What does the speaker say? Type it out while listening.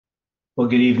Well,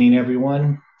 good evening,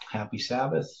 everyone. Happy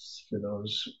Sabbath for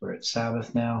those who are at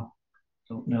Sabbath now.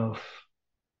 Don't know if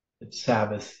it's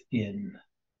Sabbath in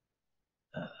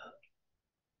uh,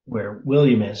 where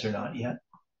William is or not yet.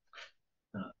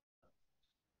 Uh,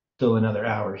 Still another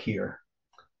hour here.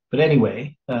 But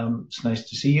anyway, it's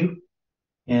nice to see you.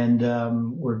 And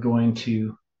we're going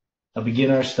to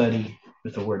begin our study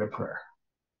with a word of prayer.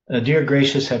 Dear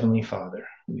gracious Heavenly Father,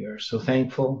 we are so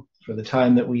thankful for the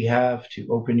time that we have to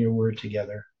open your word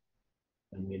together.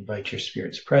 And we invite your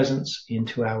Spirit's presence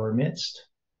into our midst.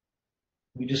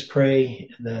 We just pray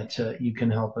that you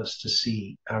can help us to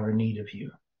see our need of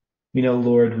you. We know,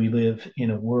 Lord, we live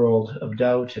in a world of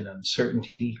doubt and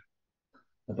uncertainty,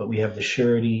 but we have the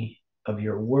surety of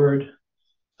your word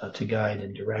to guide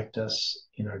and direct us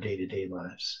in our day-to-day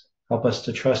lives. Help us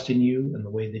to trust in you and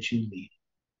the way that you lead.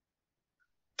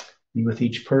 Be with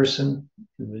each person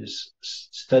who is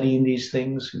studying these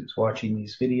things, who's watching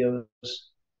these videos,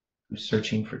 who's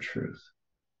searching for truth.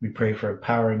 We pray for a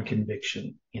power and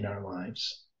conviction in our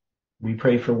lives. We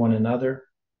pray for one another.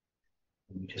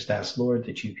 We just ask, Lord,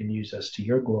 that you can use us to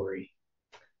your glory.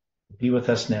 Be with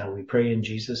us now. We pray in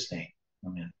Jesus' name.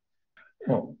 Amen.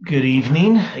 Well, good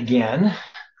evening again.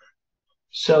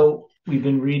 So we've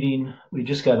been reading, we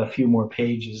just got a few more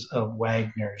pages of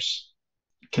Wagner's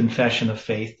Confession of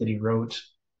Faith that he wrote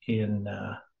in,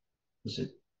 was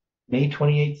it May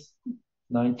 28th,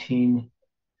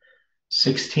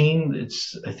 1916?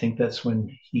 I think that's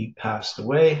when he passed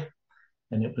away,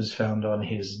 and it was found on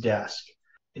his desk.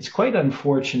 It's quite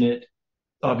unfortunate,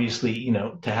 obviously,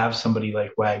 to have somebody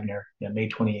like Wagner, May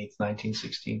 28th,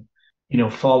 1916,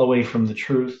 fall away from the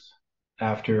truth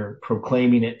after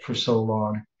proclaiming it for so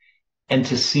long, and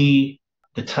to see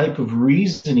the type of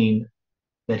reasoning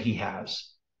that he has.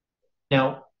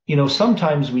 Now,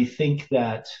 sometimes we think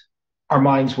that our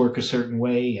minds work a certain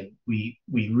way and we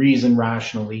reason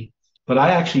rationally, but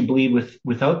I actually believe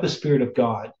without the Spirit of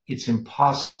God, it's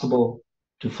impossible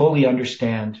to fully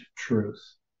understand truth.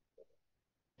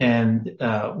 And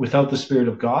without the Spirit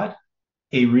of God,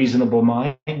 a reasonable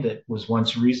mind that was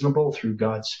once reasonable through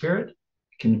God's Spirit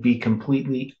can be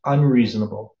completely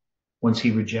unreasonable once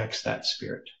he rejects that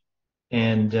Spirit.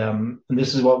 And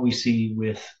this is what we see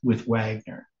with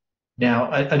Wagner.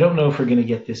 Now, I don't know if we're going to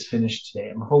get this finished today.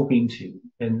 I'm hoping to.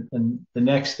 And the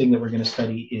next thing that we're going to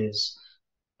study is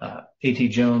A.T.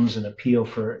 Jones, An Appeal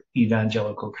for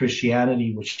Evangelical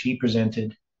Christianity, which he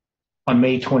presented on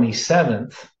May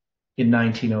 27th in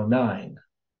 1909,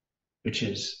 which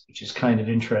is kind of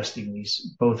interesting.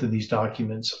 Both of these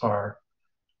documents are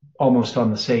almost on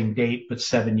the same date, but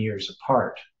 7 years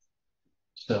apart.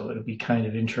 So it'll be kind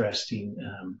of interesting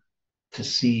to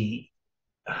see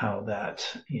how that,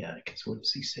 because what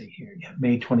does he say here?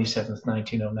 May 27th,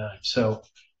 1909. So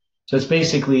it's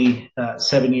basically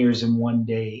 7 years and 1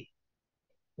 day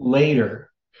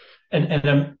later.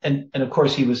 And of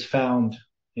course, he was found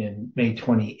in May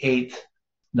 28th,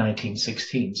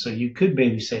 1916. So you could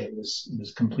maybe say it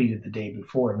was completed the day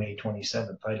before, May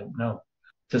 27th. I don't know.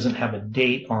 It doesn't have a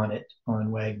date on it on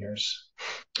Wagner's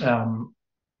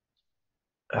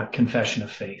Confession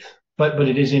of Faith. But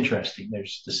it is interesting.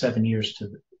 There's the 7 years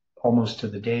almost to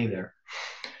the day there.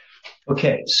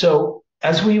 Okay, so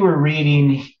as we were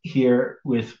reading here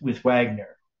with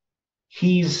Wagner,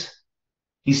 he's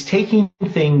taking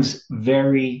things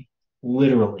very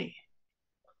literally,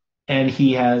 and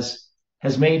he has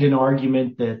made an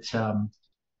argument that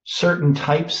certain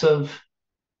types of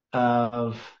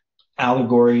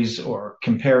allegories or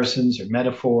comparisons or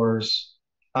metaphors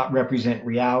represent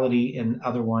reality and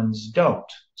other ones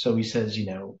don't. So he says,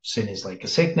 sin is like a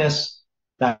sickness.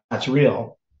 That's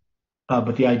real.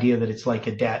 But the idea that it's like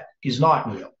a debt is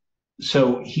not real.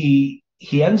 So he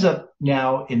ends up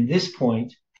now in this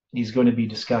point, he's going to be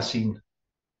discussing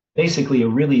basically a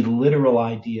really literal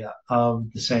idea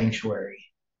of the sanctuary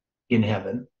in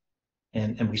heaven.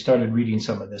 And we started reading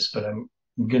some of this, but I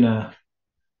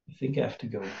think I have to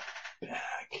go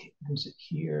back. Is it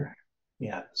here?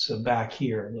 Yeah, so back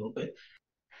here a little bit.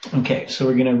 Okay, so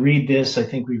we're going to read this. I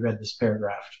think we read this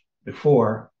paragraph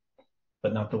before,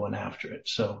 but not the one after it.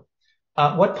 So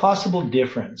what possible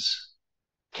difference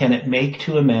can it make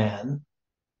to a man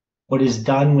what is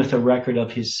done with a record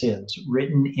of his sins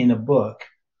written in a book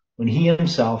when he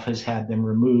himself has had them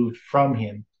removed from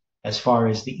him as far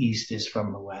as the east is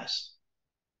from the west?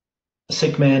 A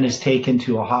sick man is taken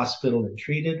to a hospital and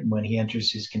treated. When he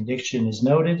enters, his condition is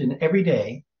noted, and every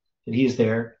day that he is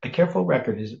there, a careful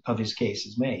record of his case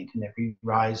is made, and every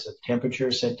rise of temperature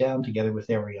set down together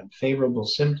with every unfavorable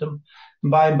symptom,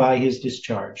 and by he is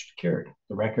discharged, cured.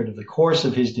 The record of the course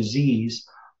of his disease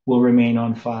will remain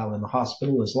on file in the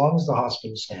hospital as long as the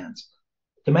hospital stands.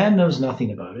 The man knows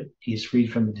nothing about it. He is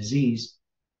freed from the disease,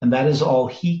 and that is all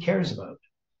he cares about.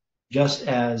 Just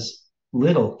as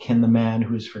little can the man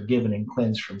who is forgiven and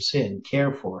cleansed from sin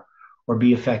care for or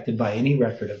be affected by any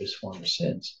record of his former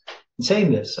sins. In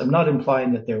saying this, I'm not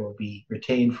implying that there will be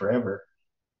retained forever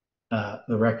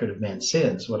the record of man's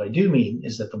sins. What I do mean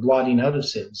is that the blotting out of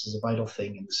sins is a vital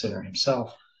thing in the sinner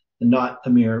himself and not a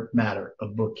mere matter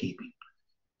of bookkeeping.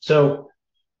 So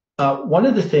one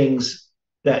of the things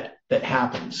that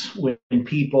happens when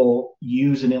people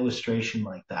use an illustration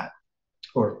like that,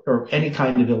 or any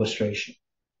kind of illustration,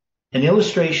 an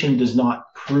illustration does not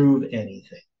prove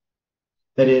anything.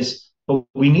 That is, but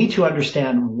we need to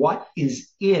understand what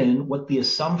the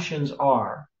assumptions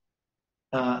are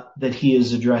that he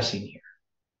is addressing here.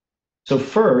 So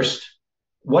first,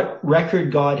 what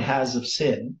record God has of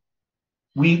sin,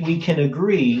 we can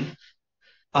agree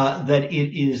that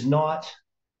it is not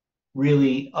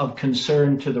really of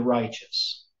concern to the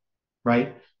righteous,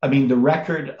 right? I mean, the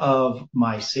record of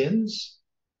my sins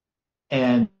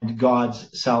and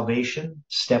God's salvation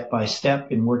step by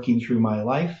step in working through my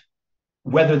life,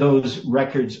 whether those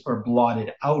records are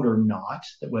blotted out or not,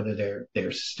 whether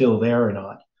they're still there or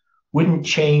not, wouldn't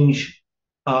change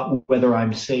whether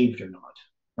I'm saved or not,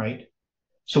 right?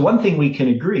 So one thing we can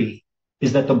agree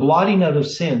is that the blotting out of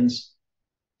sins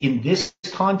in this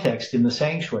context in the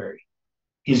sanctuary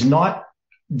is not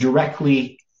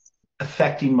directly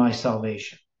affecting my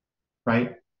salvation,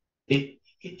 right?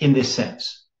 In this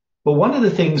sense. But one of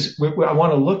the things I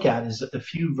want to look at is a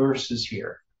few verses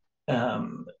here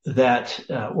that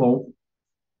will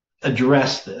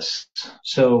address this.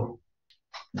 So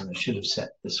I should have set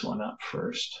this one up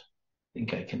first. I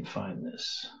think I can find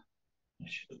this. I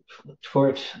should have looked for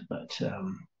it, but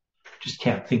just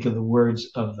can't think of the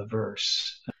words of the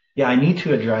verse. Yeah, I need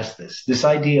to address this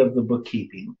idea of the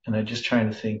bookkeeping, and I'm just trying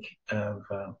to think of.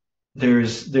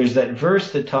 There's that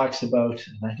verse that talks about,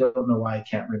 and I don't know why I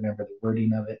can't remember the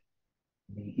wording of it.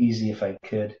 It'd be easy if I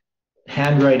could.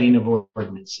 Handwriting of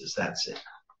ordinances. That's it.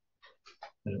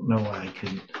 I don't know why I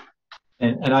couldn't.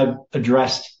 And I've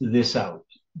addressed this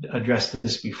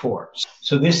before.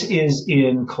 So this is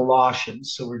in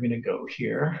Colossians. So we're going to go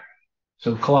here.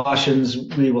 So Colossians,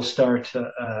 we will start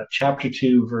chapter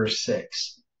 2, verse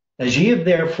 6. As ye have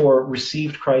therefore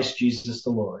received Christ Jesus the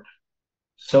Lord,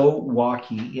 so walk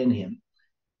ye in him,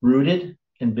 rooted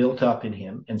and built up in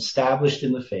him, and established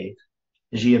in the faith,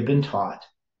 as ye have been taught,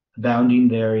 abounding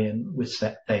therein with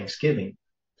thanksgiving.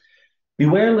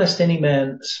 Beware lest any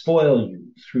man spoil you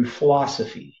through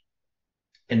philosophy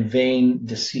and vain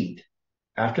deceit,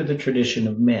 after the tradition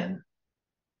of men,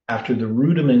 after the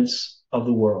rudiments of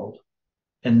the world,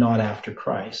 and not after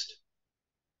Christ.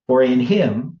 For in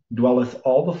him dwelleth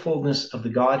all the fullness of the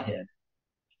Godhead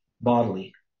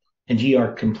bodily, and ye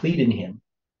are complete in him,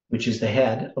 which is the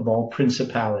head of all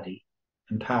principality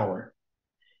and power,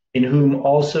 in whom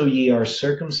also ye are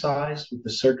circumcised with the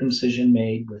circumcision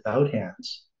made without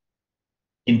hands,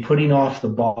 in putting off the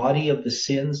body of the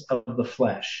sins of the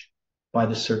flesh by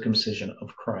the circumcision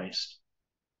of Christ,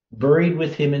 buried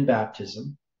with him in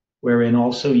baptism, wherein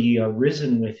also ye are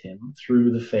risen with him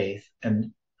through the faith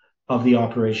and of the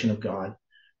operation of God,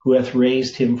 who hath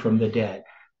raised him from the dead.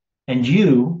 And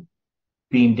you,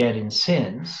 being dead in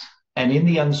sins, and in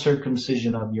the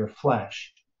uncircumcision of your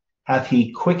flesh, hath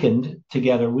he quickened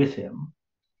together with him,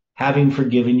 having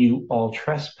forgiven you all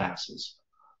trespasses,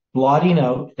 blotting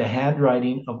out the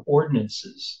handwriting of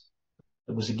ordinances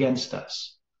that was against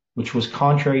us, which was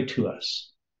contrary to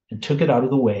us, and took it out of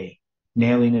the way,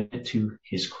 nailing it to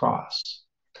his cross.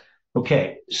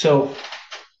 Okay, so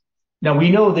now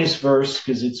we know this verse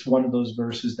because it's one of those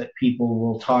verses that people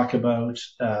will talk about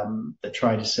that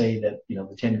try to say that,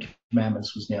 the Ten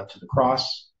Commandments was nailed to the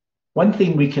cross. One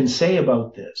thing we can say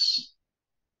about this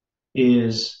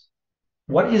is,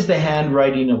 what is the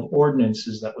handwriting of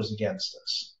ordinances that was against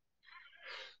us?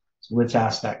 So let's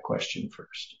ask that question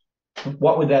first.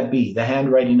 What would that be? The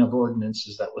handwriting of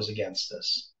ordinances that was against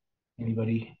us.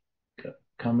 Anybody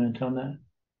comment on that?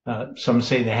 Some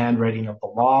say the handwriting of the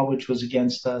law, which was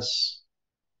against us.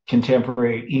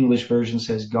 Contemporary English version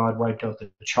says God wiped out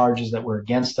the charges that were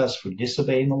against us for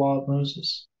disobeying the law of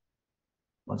Moses.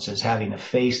 One says having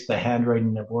effaced the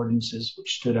handwriting of ordinances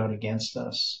which stood out against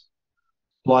us,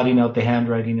 blotting out the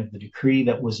handwriting of the decree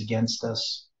that was against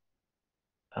us,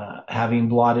 having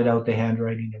blotted out the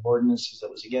handwriting of ordinances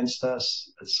that was against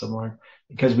us. That's similar.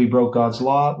 Because we broke God's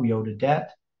law, we owed a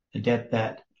debt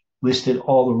that listed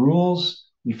all the rules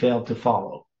we failed to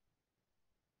follow.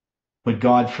 But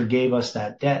God forgave us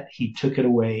that debt. He took it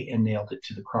away and nailed it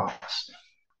to the cross.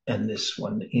 And this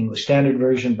one, the English Standard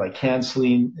Version, by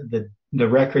canceling the the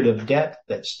record of debt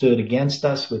that stood against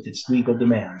us with its legal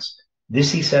demands.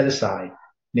 This he set aside,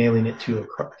 nailing it to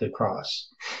the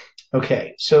cross.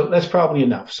 Okay, so that's probably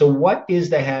enough. So what is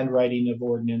the handwriting of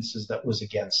ordinances that was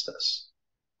against us,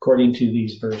 according to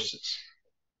these verses?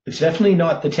 It's definitely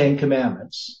not the Ten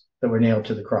Commandments that were nailed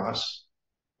to the cross.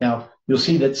 Now, you'll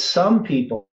see that some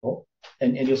people,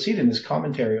 and you'll see it in this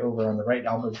commentary over on the right,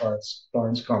 Albert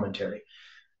Barnes' commentary,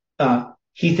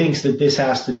 he thinks that this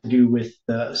has to do with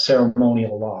the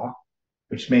ceremonial law,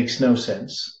 which makes no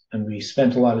sense. And we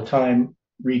spent a lot of time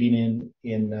reading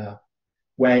in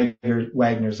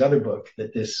Wagner's other book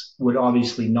that this would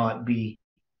obviously not be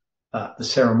the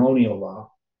ceremonial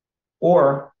law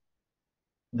or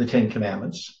the Ten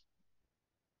Commandments.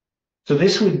 So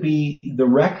this would be the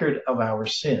record of our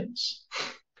sins.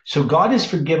 So God has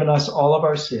forgiven us all of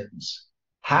our sins.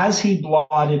 Has he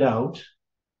blotted out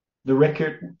the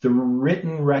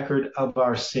written record of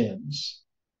our sins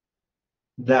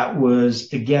that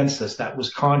was against us, that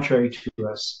was contrary to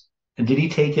us? And did he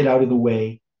take it out of the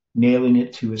way, nailing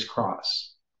it to his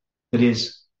cross? That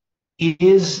is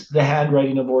the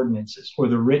handwriting of ordinances or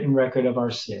the written record of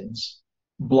our sins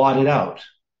blotted out?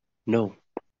 No.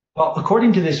 Well,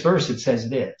 according to this verse, it says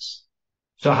it is.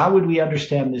 So how would we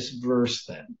understand this verse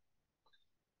then?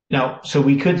 Now, so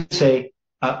we could say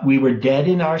we were dead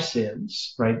in our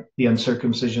sins, right? The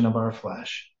uncircumcision of our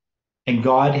flesh. And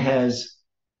God has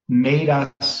made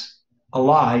us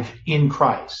alive in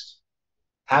Christ,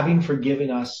 having forgiven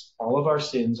us all of our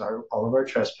sins, all of our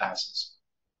trespasses,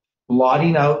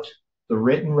 blotting out the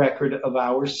written record of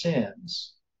our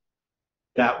sins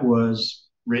that was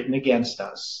written against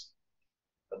us,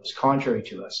 that was contrary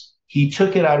to us. He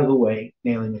took it out of the way,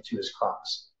 nailing it to his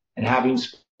cross. And having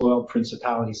spoiled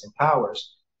principalities and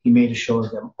powers, he made a show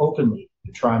of them openly,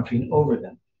 triumphing over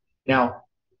them. Now,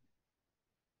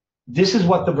 this is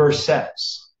what the verse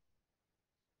says.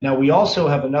 Now, we also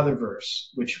have another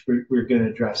verse, which we're going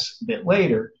to address a bit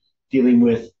later, dealing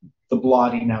with the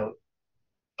blotting out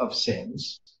of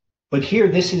sins. But here,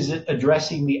 this is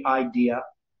addressing the idea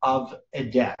of a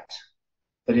debt.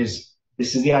 That is,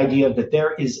 this is the idea that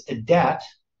there is a debt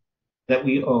that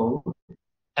we owe,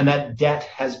 and that debt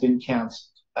has been canceled.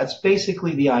 That's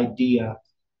basically the idea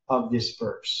of this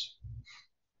verse.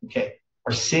 Okay,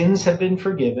 our sins have been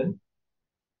forgiven,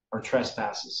 our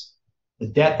trespasses. The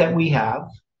debt that we have,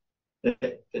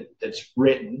 that's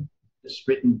written, this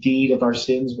written deed of our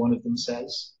sins, one of them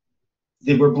says,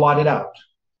 they were blotted out.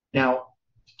 Now,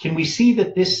 can we see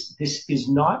that this is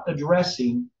not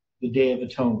addressing the Day of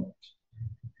Atonement?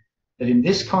 That in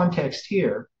this context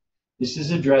here, this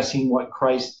is addressing what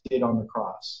Christ did on the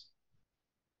cross.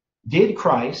 Did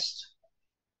Christ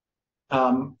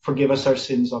forgive us our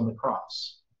sins on the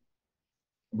cross?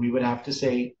 We would have to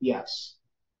say yes.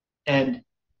 And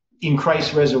in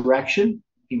Christ's resurrection,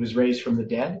 he was raised from the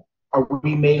dead. Are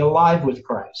we made alive with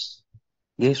Christ?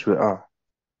 Yes, we are.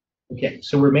 Okay,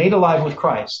 so we're made alive with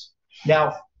Christ.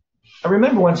 Now, I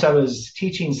remember once I was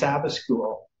teaching Sabbath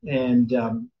school, and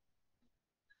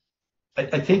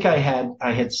I think I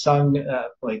had sung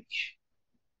like,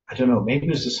 I don't know, maybe it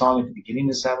was a song at the beginning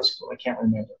of Sabbath school. I can't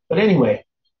remember. But anyway,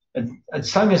 I'd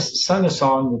sung a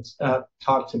song that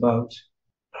talked about,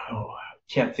 I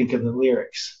can't think of the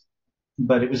lyrics,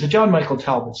 but it was a John Michael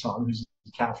Talbot song, who's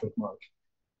a Catholic monk.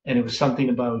 And it was something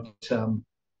about,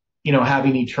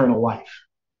 having eternal life.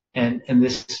 And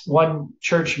this one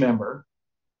church member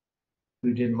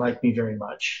who didn't like me very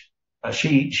much,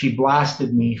 she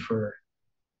blasted me for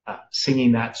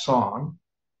singing that song,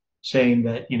 saying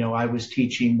that, I was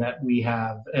teaching that we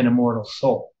have an immortal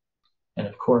soul. And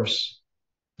of course,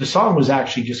 the song was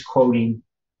actually just quoting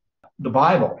the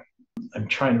Bible. I'm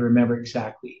trying to remember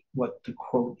exactly what the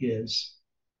quote is.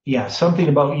 Yeah, something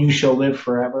about you shall live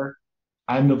forever.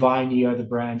 I'm the vine, ye are the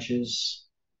branches.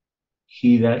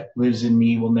 He that lives in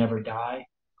me will never die,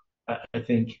 I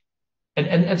think. And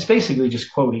it's basically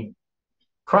just quoting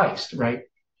Christ, right?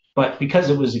 But because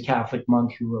it was a Catholic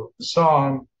monk who wrote the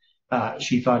song,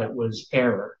 she thought it was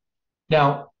error.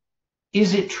 Now,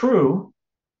 is it true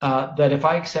that if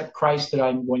I accept Christ that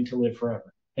I'm going to live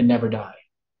forever and never die?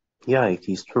 Yeah, it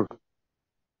is true.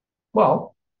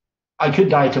 Well, I could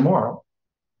die tomorrow,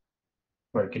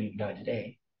 or I could even die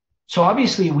today. So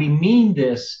obviously we mean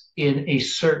this in a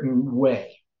certain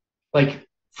way. Like,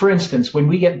 for instance, when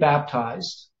we get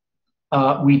baptized,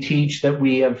 we teach that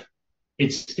we have,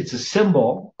 it's a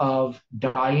symbol of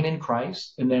dying in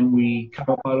Christ, and then we come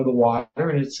up out of the water,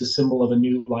 and it's a symbol of a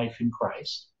new life in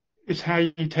Christ. It's how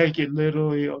you take it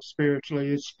literally or spiritually.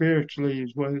 It's spiritually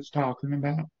is what it's talking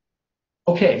about.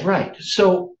 Okay, right.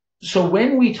 So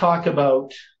when we talk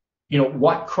about,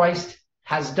 what Christ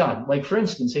has done. Like, for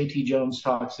instance, A.T. Jones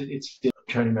talks, I'm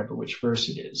trying to remember which verse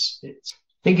it is. I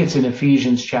think it's in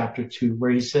Ephesians chapter 2,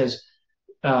 where he says,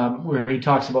 where he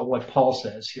talks about what Paul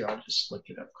says here. I'll just look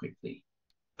it up quickly.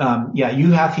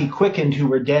 You hath he quickened who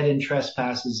were dead in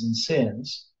trespasses and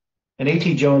sins. And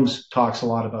A.T. Jones talks a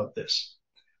lot about this,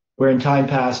 where in time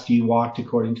past you walked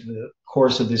according to the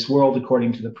course of this world,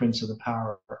 according to the prince of the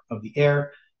power of the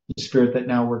air, the spirit that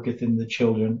now worketh in the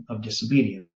children of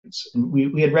disobedience. And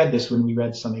we had read this when we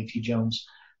read some A.T. Jones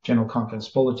General Conference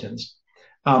bulletins.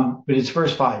 But it's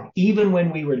verse 5. Even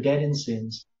when we were dead in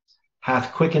sins,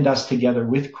 hath quickened us together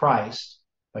with Christ,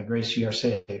 by grace ye are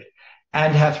saved,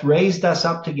 and hath raised us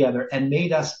up together and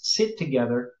made us sit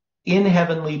together in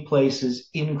heavenly places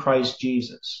in Christ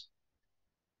Jesus.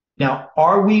 Now,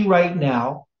 are we right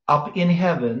now up in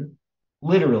heaven,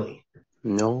 literally?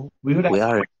 No, We would we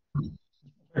are.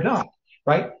 or not,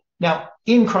 right? Now,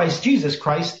 in Christ Jesus,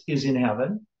 Christ is in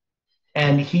heaven,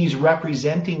 and he's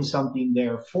representing something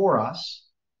there for us,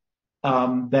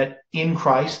 that in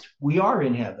Christ we are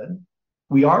in heaven.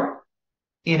 We are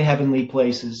in heavenly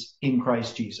places in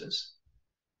Christ Jesus.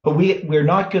 But we're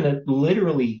not going to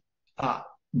literally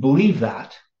believe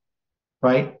that,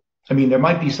 right? I mean, there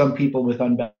might be some people with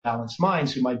unbalanced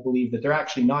minds who might believe that they're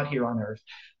actually not here on earth.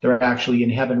 They're actually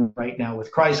in heaven right now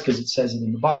with Christ because it says it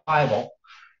in the Bible.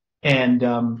 And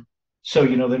so,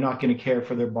 they're not going to care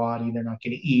for their body. They're not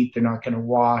going to eat. They're not going to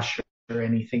wash or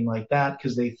anything like that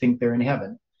because they think they're in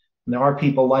heaven. And there are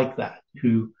people like that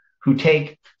who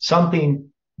take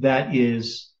something that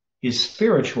is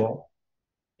spiritual,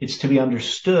 it's to be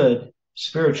understood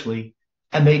spiritually,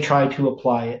 and they try to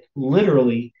apply it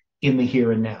literally in the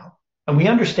here and now. And we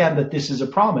understand that this is a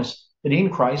promise that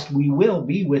in Christ we will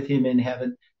be with him in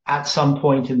heaven at some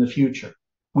point in the future.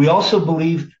 We also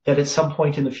believe that at some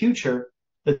point in the future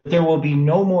that there will be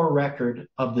no more record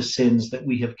of the sins that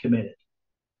we have committed.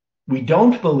 We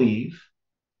don't believe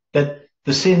that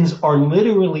the sins are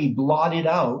literally blotted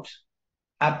out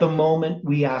at the moment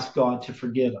we ask God to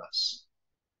forgive us,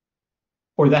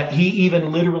 or that he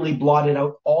even literally blotted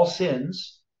out all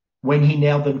sins when he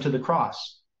nailed them to the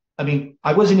cross. I mean,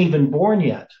 I wasn't even born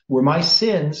yet. Were my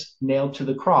sins nailed to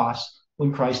the cross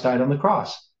when Christ died on the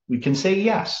cross? We can say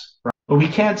yes, right? But we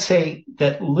can't say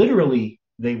that literally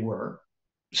they were.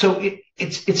 So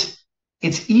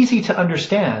it's easy to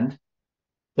understand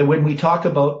that when we talk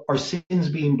about our sins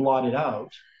being blotted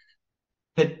out,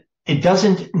 that it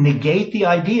doesn't negate the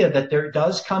idea that there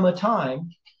does come a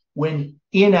time when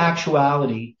in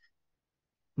actuality,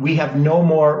 we have no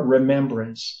more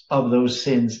remembrance of those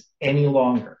sins any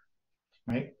longer,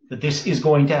 right? That this is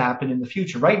going to happen in the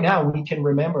future. Right now, we can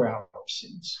remember our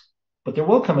sins, but there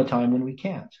will come a time when we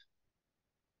can't,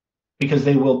 because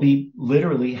they will be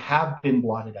literally have been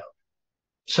blotted out.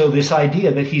 So this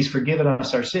idea that he's forgiven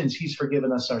us our sins, he's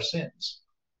forgiven us our sins.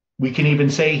 We can even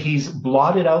say he's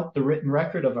blotted out the written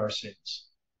record of our sins.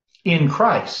 In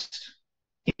Christ,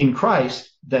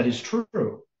 that is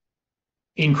true.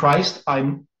 In Christ,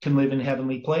 I can live in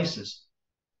heavenly places.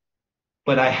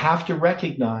 But I have to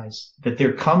recognize that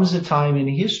there comes a time in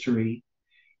history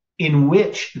in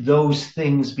which those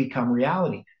things become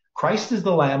reality. Christ is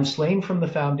the Lamb slain from the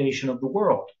foundation of the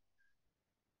world,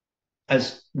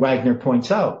 as Wagner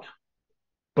points out.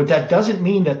 But that doesn't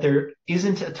mean that there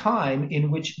isn't a time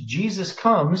in which Jesus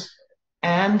comes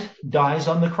and dies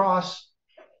on the cross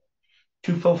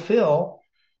to fulfill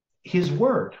his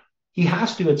word. He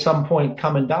has to at some point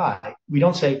come and die. We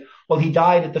don't say, well, he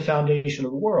died at the foundation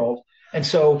of the world, and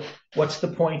so what's the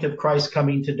point of Christ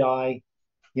coming to die,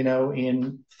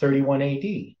 in 31 AD?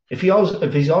 If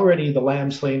he's already the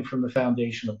Lamb slain from the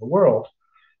foundation of the world,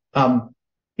 and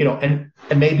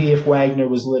maybe if Wagner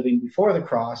was living before the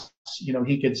cross,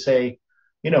 he could say,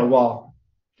 well,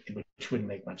 which wouldn't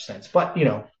make much sense. But,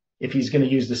 if he's going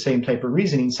to use the same type of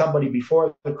reasoning, somebody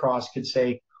before the cross could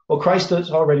say, well, Christ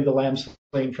is already the Lamb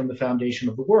slain from the foundation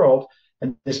of the world,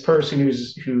 and this person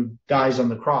who dies on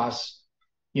the cross,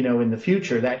 in the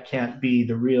future, that can't be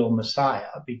the real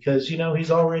Messiah because,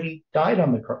 he's already died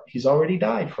on the cross. He's already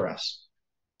died for us.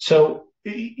 So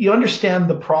you understand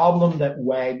the problem that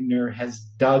Wagner has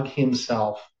dug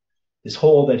himself, this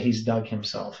hole that he's dug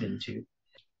himself into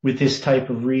with this type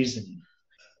of reasoning.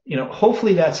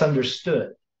 Hopefully that's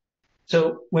understood.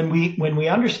 So when we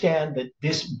understand that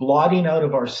this blotting out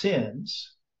of our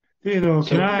sins. Theodore,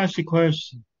 can I ask a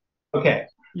question? Okay.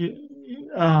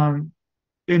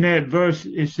 In that verse,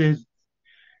 it says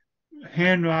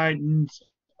handwritings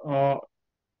for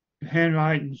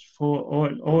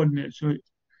ordinance.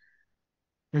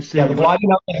 The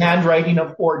blotting out the handwriting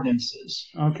of ordinances.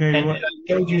 Okay. And I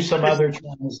showed you some other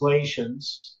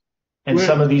translations And Well,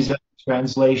 some of these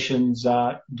translations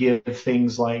give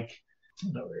things like,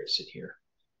 no, where is it here?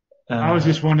 I was Uh,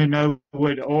 just wanting to know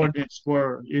what the ordinance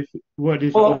were. If what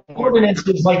is well, ordinance? ordinance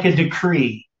is like a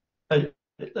decree. Uh,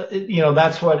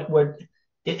 that's what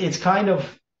it's kind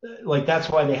of like. That's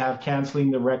why they have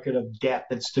canceling the record of debt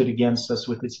that stood against us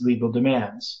with its legal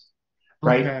demands,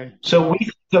 right? Okay. So we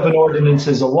think of an ordinance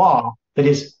as a law that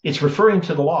is, it's referring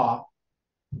to the law,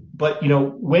 but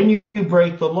when you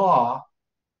break the law,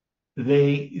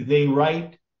 they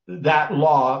write that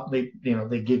law. They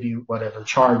give you whatever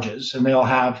charges, and they'll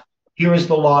have, here is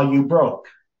the law you broke,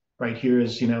 right? Here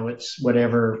is, it's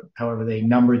whatever, however they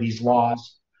number these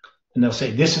laws, and they'll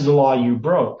say this is the law you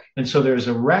broke, and so there's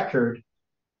a record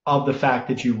of the fact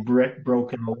that you've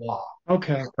broken the law,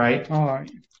 Okay. right? All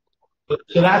right.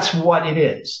 So that's what it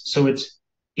is. So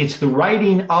it's the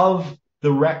writing of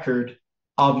the record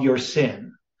of your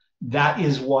sin. That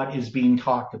is what is being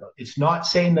talked about. It's not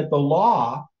saying that the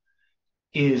law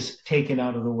is taken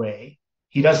out of the way.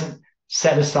 He doesn't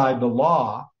set aside the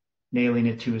law, nailing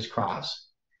it to his cross.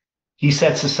 He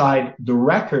sets aside the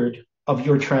record of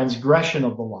your transgression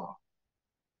of the law.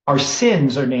 Our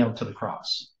sins are nailed to the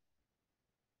cross,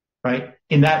 right?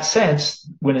 In that sense,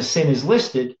 when a sin is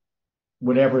listed,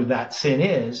 whatever that sin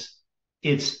is,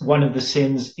 it's one of the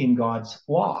sins in God's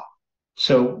law.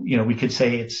 So, we could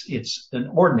say it's an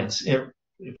ordinance if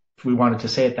we wanted to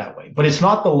say it that way. But it's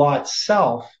not the law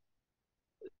itself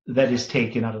that is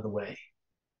taken out of the way.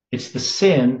 It's the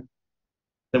sin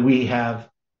that we have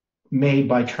made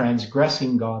by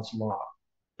transgressing God's law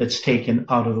that's taken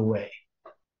out of the way.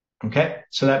 Okay?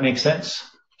 So that makes sense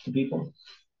to people?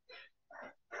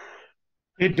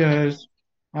 It does.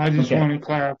 I just Okay. want to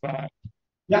clarify.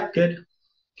 Yeah, good.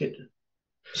 Good.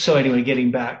 So anyway,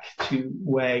 getting back to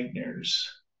Wagner's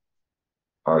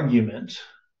argument.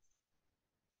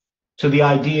 So the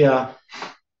idea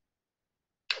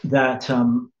that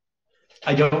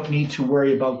I don't need to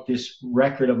worry about this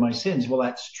record of my sins. Well,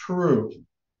 that's true.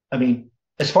 I mean,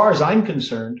 as far as I'm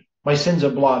concerned, my sins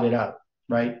are blotted out,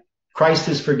 right? Christ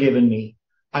has forgiven me.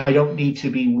 I don't need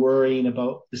to be worrying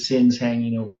about the sins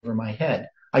hanging over my head.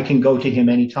 I can go to him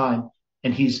anytime,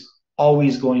 and he's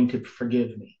always going to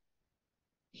forgive me.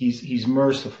 He's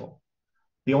merciful.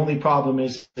 The only problem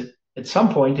is that at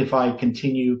some point, if I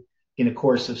continue in a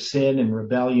course of sin and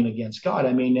rebellion against God,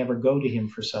 I may never go to him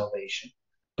for salvation.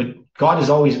 But God is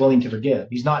always willing to forgive.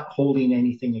 He's not holding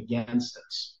anything against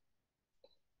us.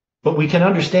 But we can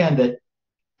understand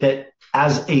that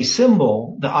as a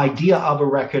symbol, the idea of a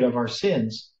record of our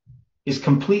sins is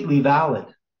completely valid.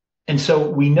 And so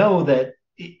we know that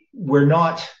we're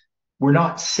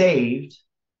not saved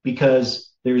because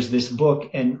there's this book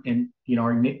and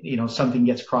something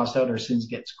gets crossed out, our sins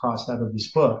gets crossed out of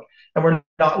this book. And we're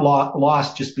not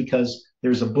lost just because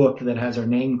there's a book that has our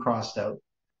name crossed out.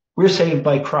 We're saved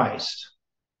by Christ.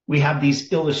 We have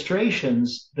these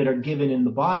illustrations that are given in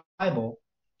the Bible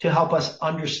to help us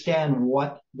understand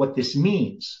what this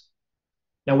means.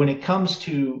 Now, when it comes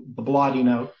to the blotting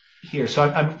out here, so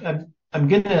I'm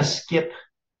going to skip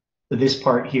this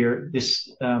part here.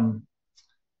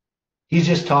 He's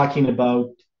just talking about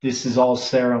this is all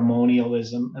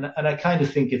ceremonialism, and I kind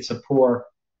of think it's a poor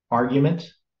argument.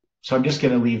 So I'm just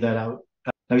going to leave that out.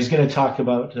 Now he's going to talk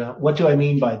about what do I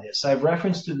mean by this? I have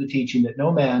reference to the teaching that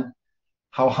no man,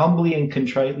 how humbly and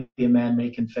contritely a man may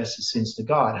confess his sins to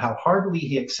God, how heartily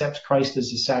he accepts Christ as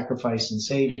his sacrifice and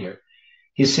Savior.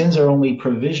 His sins are only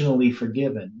provisionally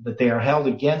forgiven, but they are held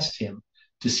against him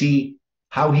to see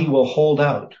how he will hold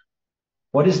out.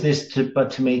 What is this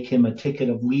but to make him a ticket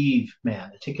of leave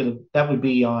man? That would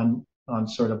be on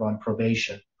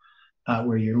probation,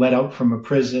 where you're let out from a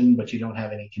prison, but you don't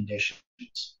have any conditions.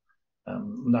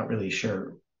 I'm not really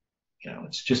sure.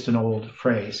 It's just an old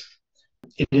phrase.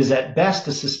 It is at best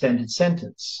a suspended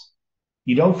sentence.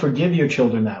 You don't forgive your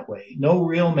children that way. No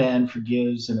real man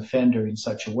forgives an offender in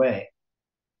such a way,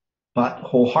 but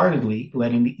wholeheartedly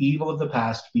letting the evil of the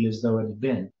past be as though it had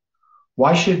been.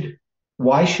 Why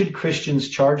should Christians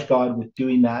charge God with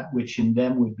doing that which in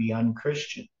them would be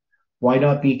unchristian? Why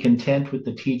not be content with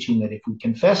the teaching that if we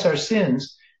confess our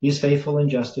sins, he is faithful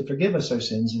and just to forgive us our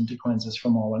sins and to cleanse us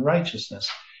from all unrighteousness?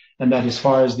 And that as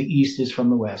far as the east is from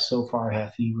the west, so far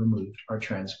hath he removed our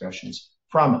transgressions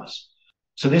from us.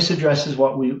 So this addresses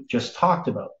what we just talked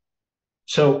about.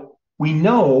 So we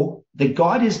know that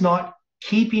God is not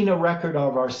keeping a record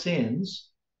of our sins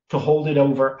to hold it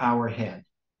over our head.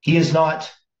 He is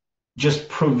not just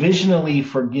provisionally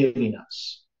forgiving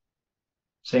us,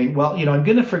 saying, well, I'm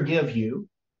going to forgive you,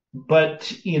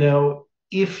 but,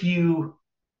 if you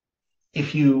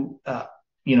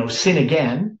sin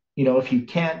again, if you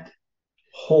can't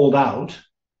hold out,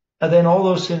 then all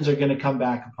those sins are going to come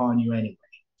back upon you anyway.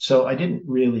 So I didn't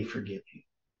really forgive you.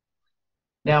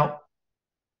 Now,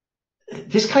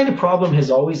 this kind of problem has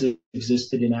always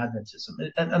existed in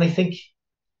Adventism. And I think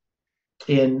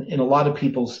in a lot of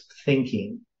people's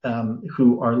thinking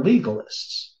who are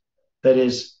legalists, that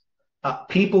is,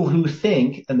 people who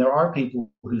think, and there are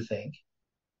people who think,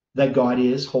 that God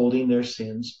is holding their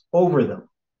sins over them,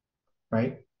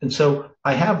 right? And so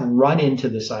I have run into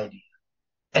this idea.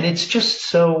 And it's just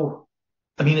so,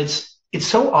 I mean, it's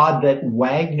so odd that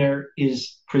Wagner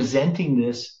is presenting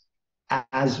this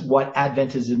as what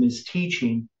Adventism is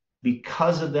teaching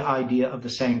because of the idea of the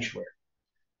sanctuary.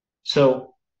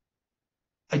 So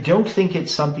I don't think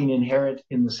it's something inherent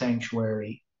in the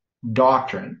sanctuary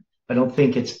doctrine. I don't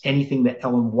think it's anything that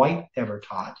Ellen White ever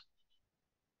taught.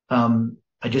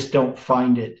 I just don't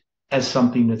find it as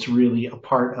something that's really a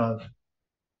part of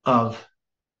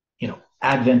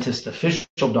Adventist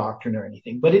official doctrine or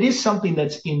anything, but it is something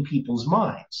that's in people's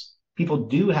minds. People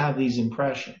do have these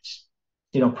impressions,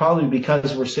 probably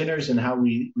because we're sinners and how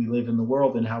we live in the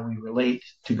world and how we relate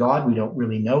to God. We don't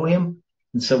really know him.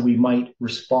 And so we might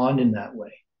respond in that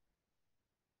way.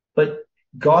 But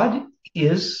God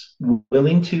is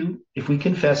willing to, if we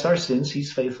confess our sins,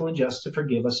 he's faithful and just to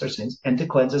forgive us our sins and to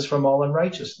cleanse us from all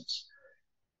unrighteousness.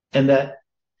 And that,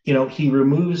 he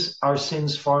removes our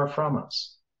sins far from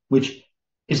us, which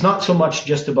is not so much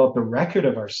just about the record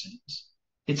of our sins.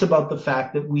 It's about the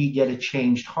fact that we get a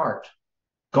changed heart.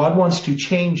 God wants to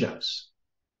change us.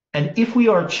 And if we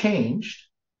are changed,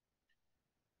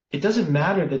 it doesn't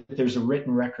matter that there's a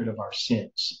written record of our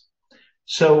sins.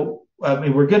 So,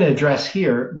 we're going to address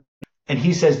here, and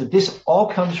he says that this all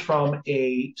comes from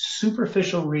a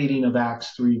superficial reading of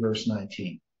Acts 3, verse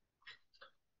 19.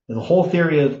 The whole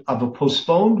theory of a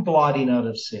postponed blotting out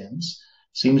of sins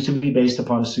seems to be based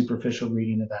upon a superficial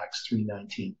reading of Acts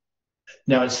 3:19.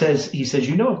 Now he says,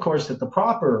 of course, that the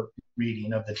proper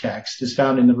reading of the text is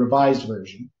found in the Revised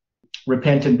Version.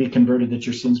 Repent and be converted that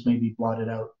your sins may be blotted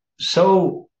out.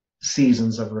 So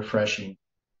seasons of refreshing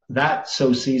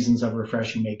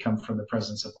may come from the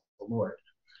presence of the Lord.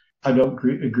 I don't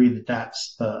agree that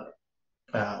that's the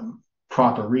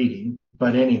proper reading,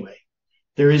 but anyway.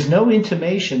 There is no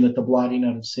intimation that the blotting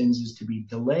out of sins is to be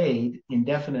delayed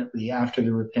indefinitely after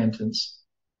the repentance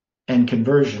and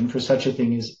conversion, for such a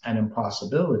thing is an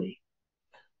impossibility.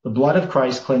 The blood of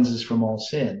Christ cleanses from all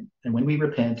sin, and when we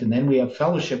repent and then we have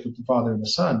fellowship with the Father and the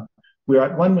Son, we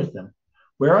are at one with them.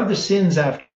 Where are the sins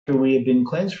after we have been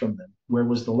cleansed from them? Where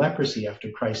was the leprosy after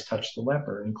Christ touched the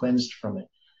leper and cleansed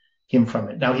him from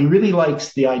it? Now, he really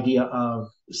likes the idea of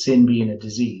sin being a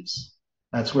disease.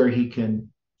 That's where he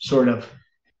can sort of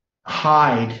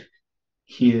hide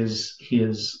his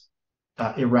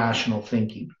irrational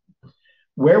thinking.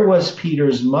 Where was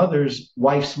Peter's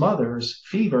wife's mother's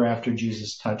fever after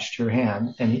Jesus touched her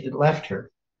hand and it left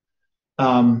her?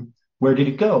 Where did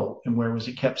it go? And where was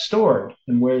it kept stored?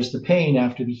 And where's the pain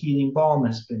after the healing balm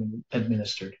has been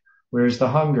administered? Where's the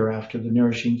hunger after the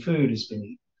nourishing food has been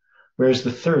eaten? Where's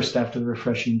the thirst after the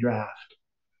refreshing draught?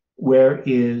 Where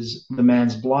is the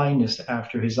man's blindness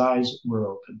after his eyes were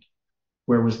opened?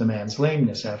 Where was the man's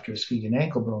lameness after his feet and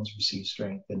ankle bones received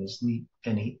strength and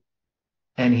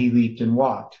he leaped and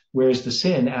walked? Where is the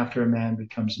sin after a man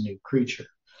becomes a new creature?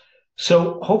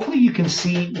 So hopefully you can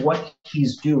see what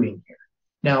he's doing here.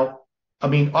 Now,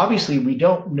 obviously we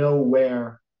don't know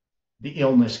where the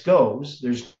illness goes.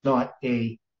 There's not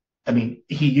he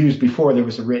used before there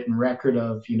was a written record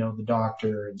of, the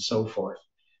doctor and so forth.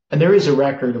 And there is a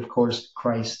record, of course,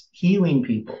 Christ healing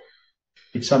people.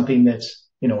 It's something that's,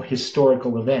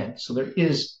 historical event. So there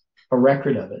is a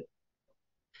record of it.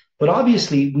 But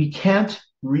obviously we can't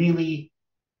really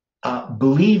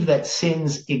believe that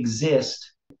sins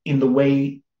exist in the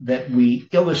way that we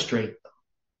illustrate them,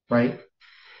 right?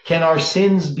 Can our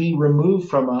sins be removed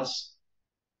from us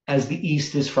as the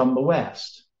East is from the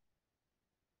West?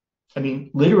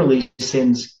 Literally,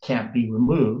 sins can't be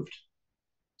removed.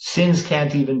 Sins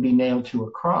can't even be nailed to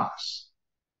a cross,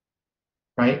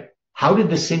 right? How did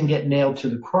the sin get nailed to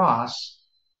the cross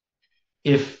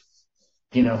if,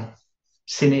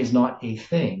 sin is not a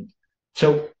thing?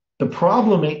 So the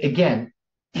problem, again,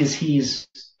 is he's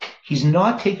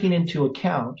not taking into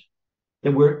account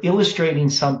that we're illustrating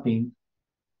something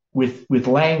with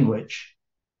language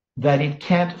that it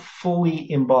can't fully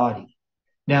embody.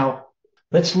 Now,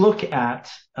 let's look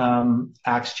at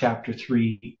Acts chapter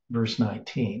 3, verse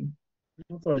 19.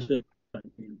 I thought I said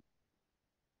 19.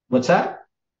 What's that?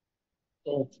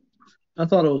 Oh, I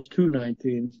thought it was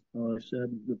 2:19. I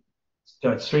said. So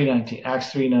it's 3:19.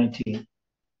 Acts 3:19.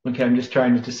 Okay, I'm just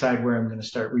trying to decide where I'm going to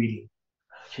start reading.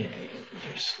 Okay,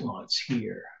 there's lots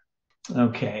here.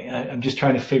 Okay, I'm just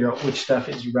trying to figure out which stuff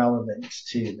is relevant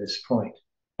to this point.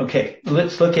 Okay,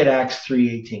 let's look at Acts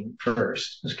 3:18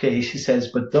 first. Okay, she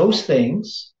says, but those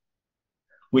things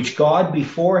which God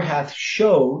before hath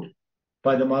showed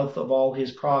by the mouth of all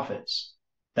his prophets,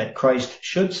 that Christ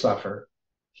should suffer,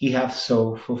 he hath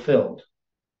so fulfilled.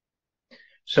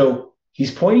 So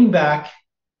he's pointing back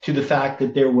to the fact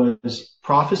that there was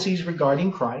prophecies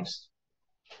regarding Christ,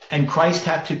 and Christ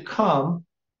had to come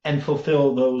and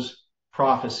fulfill those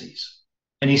prophecies.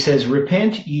 And he says,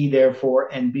 repent ye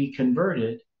therefore and be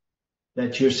converted,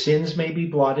 that your sins may be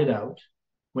blotted out,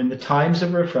 when the times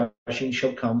of refreshing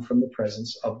shall come from the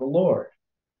presence of the Lord.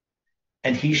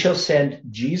 And he shall send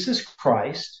Jesus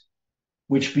Christ,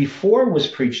 which before was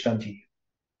preached unto you.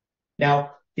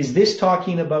 Now, is this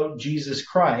talking about Jesus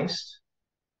Christ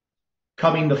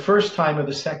coming the first time or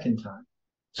the second time?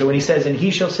 So when he says, and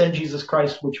he shall send Jesus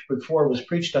Christ, which before was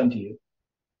preached unto you,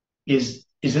 is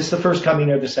this the first coming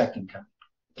or the second coming?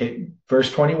 Okay,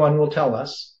 verse 21 will tell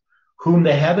us, whom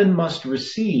the heaven must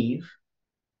receive,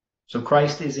 so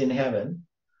Christ is in heaven,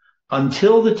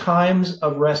 until the times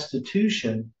of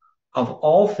restitution of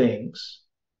all things,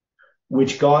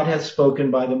 which God hath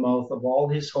spoken by the mouth of all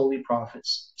his holy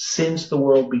prophets since the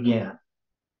world began.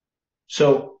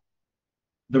 So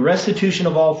the restitution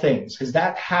of all things, has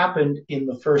that happened in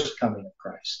the first coming of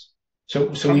Christ?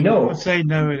 So we know. I would say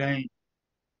no, it ain't.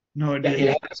 No, it didn't.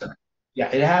 It hasn't. Yeah,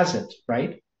 it hasn't,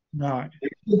 right? Right.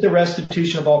 The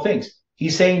restitution of all things.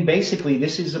 He's saying basically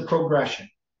this is a progression.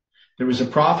 There was a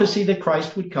prophecy that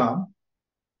Christ would come,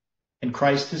 and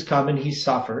Christ has come and he's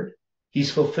suffered.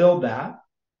 He's fulfilled that.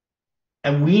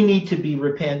 And we need to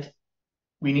repent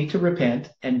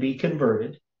and be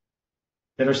converted,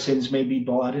 that our sins may be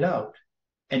blotted out.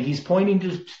 And he's pointing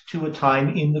to a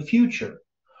time in the future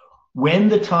when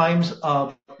the times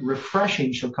of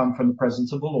refreshing shall come from the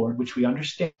presence of the Lord, which we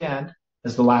understand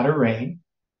as the latter rain,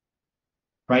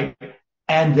 right?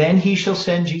 And then he shall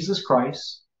send Jesus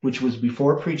Christ, which was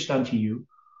before preached unto you,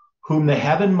 whom the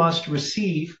heaven must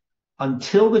receive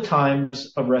until the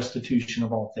times of restitution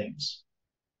of all things,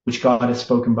 which God has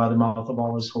spoken by the mouth of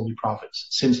all his holy prophets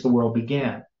since the world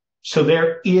began. So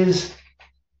there is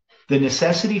the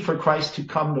necessity for Christ to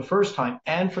come the first time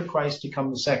and for Christ to come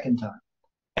the second time.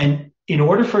 And in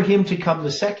order for him to come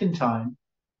the second time,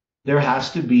 there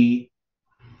has to be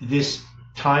this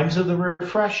times of the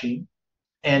refreshing,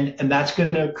 and that's going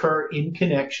to occur in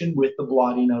connection with the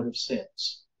blotting out of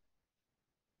sins.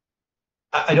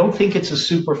 I don't think it's a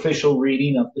superficial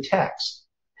reading of the text.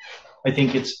 I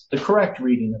think it's the correct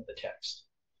reading of the text.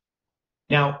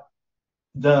 Now,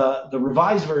 the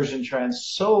Revised Version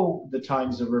so the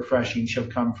times of refreshing shall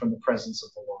come from the presence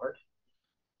of the Lord.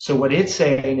 So what it's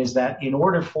saying is that in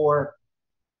order for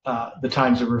the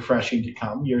times of refreshing to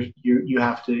come, you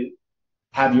have to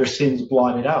have your sins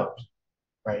blotted out,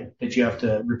 right? That you have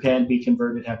to repent, be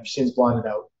converted, have your sins blotted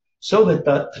out, so that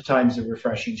the times of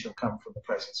refreshing shall come from the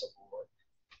presence of the Lord,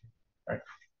 right?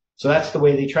 So that's the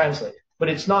way they translate it. But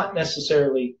it's not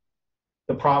necessarily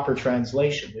the proper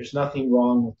translation. There's nothing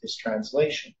wrong with this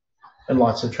translation. And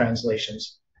lots of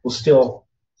translations will still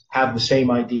have the same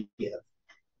idea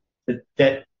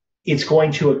that it's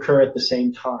going to occur at the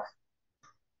same time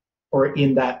or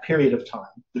in that period of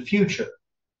time, the future.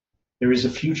 There is a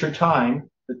future time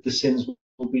that the sins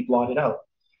will be blotted out.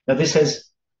 Now this says,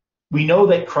 we know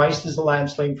that Christ is the Lamb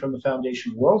slain from the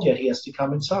foundation of the world, yet he has to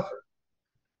come and suffer.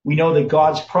 We know that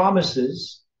God's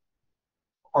promises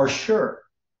are sure,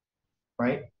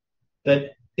 right?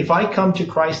 That if I come to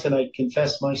Christ and I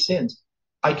confess my sins,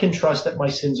 I can trust that my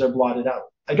sins are blotted out.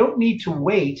 I don't need to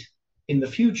wait in the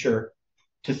future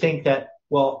to think that,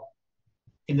 well,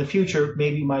 in the future,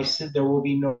 maybe there will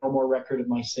be no more record of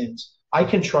my sins. I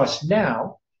can trust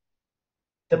now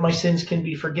that my sins can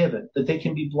be forgiven, that they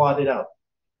can be blotted out.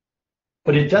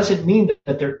 But it doesn't mean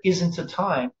that there isn't a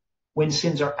time when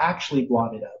sins are actually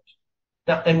blotted out.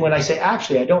 Now, and when I say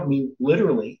actually, I don't mean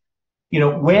literally.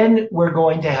 When we're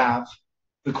going to have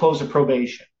the close of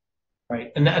probation,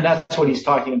 right? And that's what he's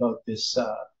talking about, this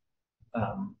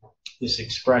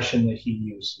expression that he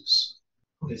uses.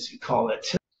 What does he call it?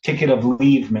 Ticket of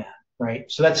leave man, right?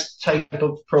 So that's type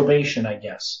of probation, I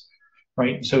guess,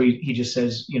 right? So he just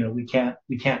says, we can't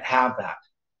have that.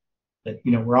 That,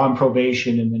 we're on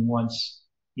probation, and then once,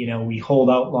 we hold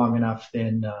out long enough,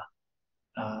 then,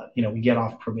 we get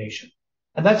off probation.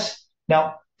 And that's,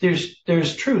 now,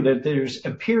 there's true that there's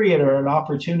a period or an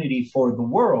opportunity for the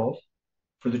world,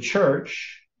 for the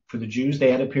church, for the Jews,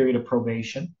 they had a period of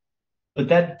probation, but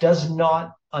that does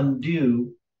not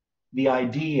undo the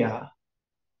idea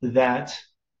that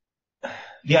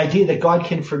God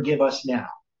can forgive us now,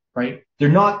 right? They're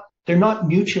not they're not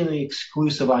mutually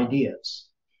exclusive ideas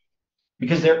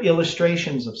because they're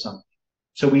illustrations of something.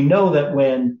 So we know that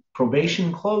when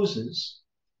probation closes,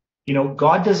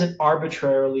 God doesn't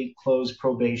arbitrarily close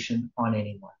probation on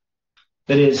anyone.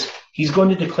 That is, he's going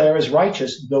to declare as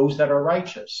righteous those that are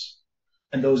righteous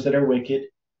and those that are wicked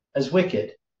as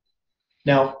wicked.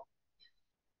 Now,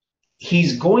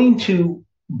 he's going to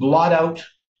blot out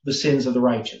the sins of the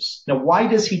righteous. Now, why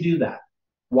does he do that?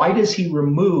 Why does he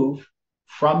remove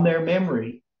from their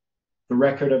memory the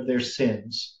record of their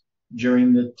sins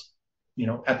during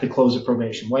at the close of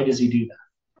probation? Why does he do that?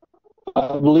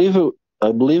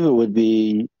 I believe it would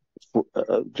be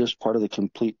just part of the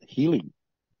complete healing,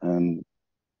 and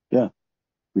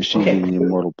receiving the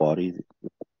immortal body.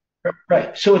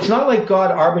 Right. So it's not like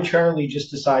God arbitrarily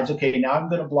just decides, okay, now I'm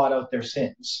going to blot out their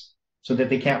sins so that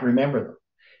they can't remember them.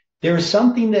 There is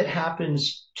something that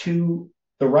happens to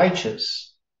the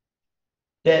righteous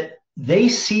that they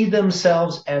see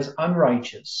themselves as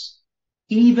unrighteous,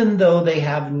 even though they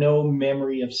have no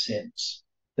memory of sins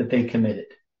that they committed.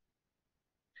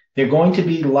 They're going to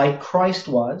be like Christ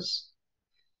was.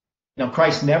 Now,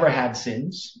 Christ never had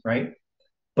sins, right?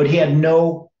 But he had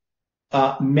no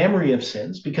memory of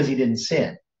sins because he didn't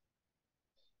sin.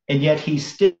 And yet he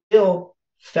still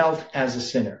felt as a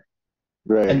sinner.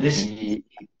 Right. And this he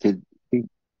could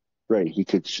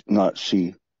not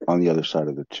see on the other side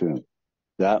of the tomb.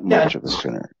 That much of a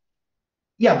sinner.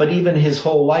 Yeah, but even his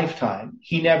whole lifetime,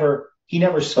 he never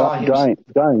saw him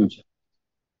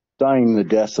dying the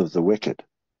death of the wicked.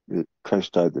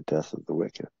 Christ died the death of the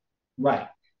wicked. Right.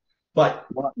 But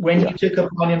when he took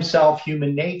upon himself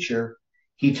human nature,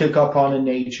 he took upon a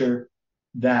nature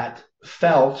that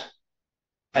felt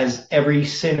as every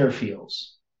sinner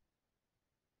feels.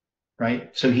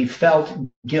 Right? So he felt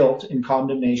guilt and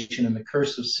condemnation and the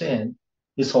curse of sin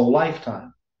his whole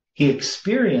lifetime. He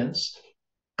experienced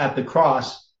at the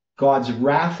cross God's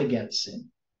wrath against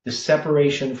sin, the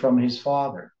separation from his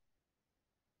Father.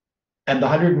 And the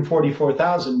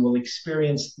 144,000 will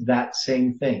experience that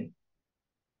same thing.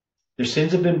 Their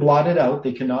sins have been blotted out.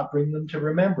 They cannot bring them to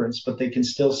remembrance, but they can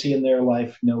still see in their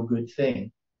life no good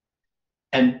thing.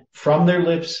 And from their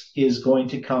lips is going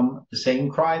to come the same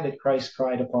cry that Christ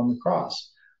cried upon the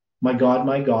cross. My God,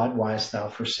 why hast thou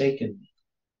forsaken me?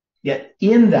 Yet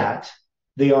in that,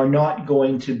 they are not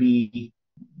going to be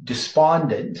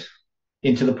despondent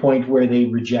into the point where they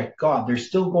reject God. They're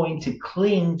still going to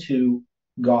cling to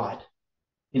God.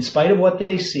 In spite of what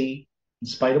they see, in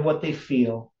spite of what they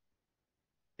feel,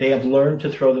 they have learned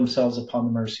to throw themselves upon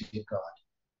the mercy of God.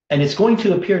 And it's going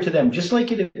to appear to them, just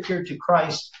like it appeared to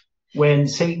Christ when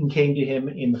Satan came to him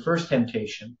in the first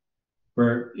temptation,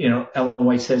 where, Ellen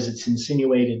White says it's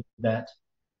insinuated that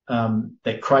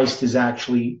Christ is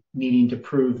actually needing to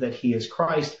prove that he is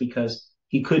Christ because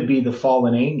he could be the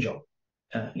fallen angel.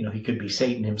 He could be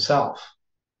Satan himself,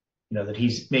 that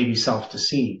he's maybe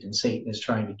self-deceived and Satan is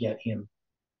trying to get him.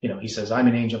 He says, I'm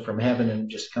an angel from heaven and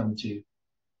just come to,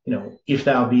 if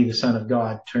thou be the Son of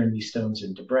God, turn these stones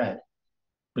into bread.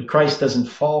 But Christ doesn't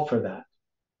fall for that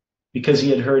because he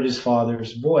had heard his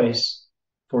Father's voice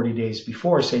 40 days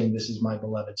before saying, this is my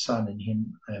beloved Son, in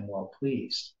him I am well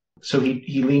pleased. So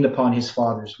he leaned upon his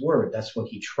Father's word. That's what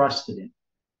he trusted in.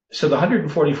 So the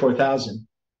 144,000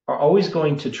 are always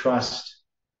going to trust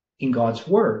in God's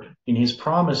word, in his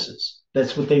promises.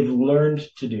 That's what they've learned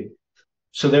to do.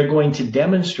 So they're going to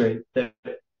demonstrate that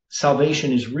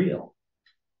salvation is real.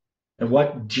 And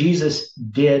what Jesus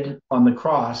did on the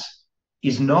cross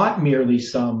is not merely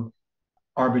some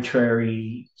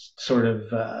arbitrary sort of,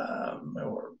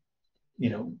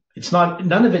 it's not,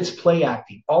 none of it's play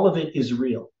acting. All of it is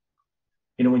real.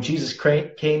 When Jesus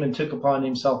came and took upon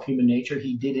himself human nature,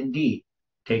 he did indeed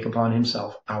take upon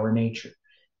himself our nature.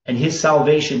 And his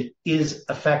salvation is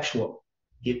effectual.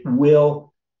 He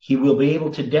will be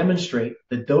able to demonstrate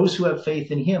that those who have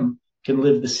faith in him can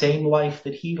live the same life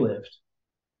that he lived,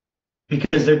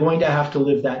 because they're going to have to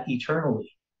live that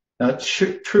eternally. Now, it's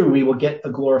true, we will get a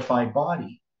glorified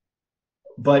body,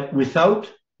 but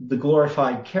without the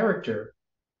glorified character,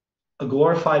 a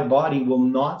glorified body will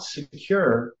not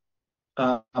secure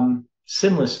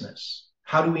sinlessness.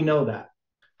 How do we know that?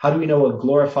 How do we know a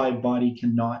glorified body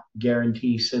cannot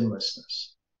guarantee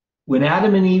sinlessness? When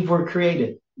Adam and Eve were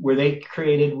created, were they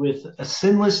created with a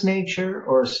sinless nature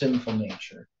or a sinful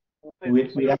nature?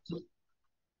 We have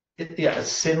to, a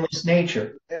sinless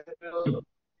nature.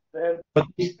 But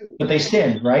they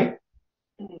sinned, right?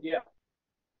 Yeah.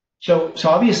 So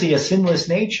obviously a sinless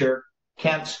nature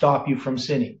can't stop you from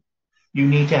sinning. You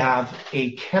need to have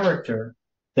a character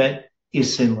that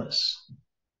is sinless.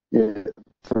 Yeah.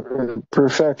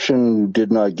 Perfection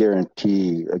did not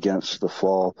guarantee against the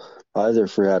fall, either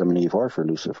for Adam and Eve or for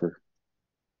Lucifer.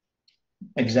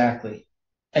 Exactly.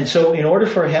 And so in order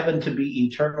for heaven to be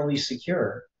eternally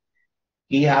secure,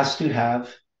 he has to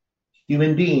have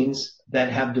human beings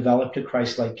that have developed a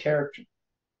Christ-like character.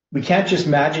 He can't just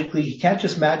magically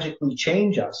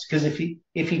change us, because if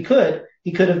he could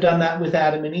have done that with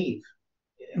Adam and Eve.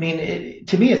 I mean,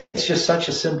 to me, it's just such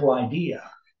a simple idea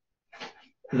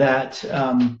that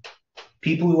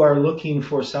people who are looking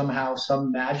for somehow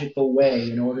some magical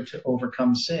way in order to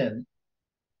overcome sin,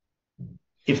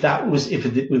 if it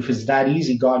was that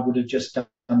easy, God would have just done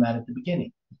that at the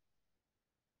beginning.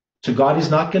 So God is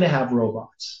not going to have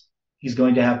robots. He's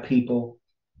going to have people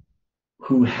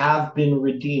who have been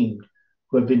redeemed,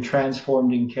 who have been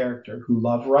transformed in character, who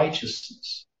love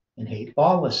righteousness and hate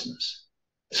lawlessness.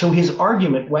 So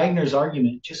Wagner's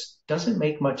argument, just doesn't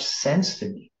make much sense to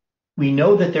me. We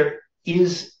know that there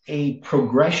is a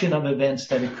progression of events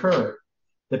that occur,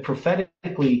 that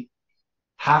prophetically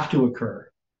have to occur.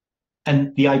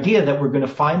 And the idea that we're going to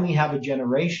finally have a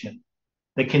generation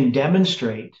that can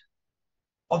demonstrate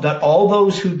that all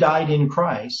those who died in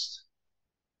Christ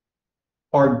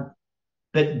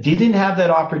that didn't have that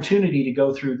opportunity to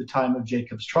go through the time of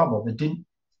Jacob's trouble,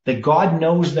 that God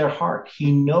knows their heart.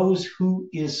 He knows who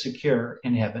is secure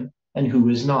in heaven and who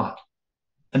is not.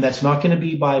 And that's not going to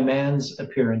be by man's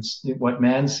appearance, what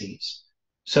man sees.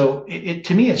 So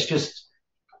to me, it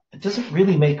doesn't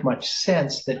really make much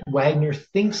sense that Wagner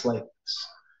thinks like this.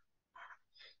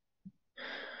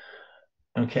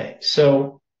 Okay,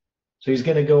 so he's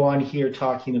going to go on here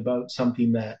talking about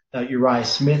something that Uriah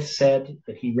Smith said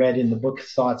that he read in the book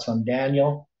Thoughts on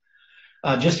Daniel.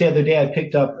 Just the other day, I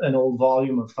picked up an old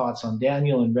volume of Thoughts on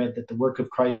Daniel and read that the work of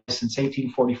Christ since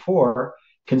 1844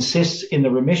 consists in the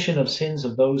remission of sins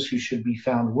of those who should be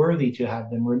found worthy to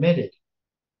have them remitted.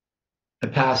 I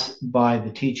pass by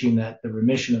the teaching that the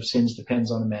remission of sins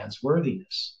depends on a man's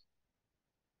worthiness.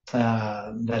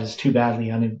 That is too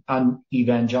badly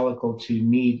unevangelical to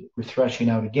need refreshing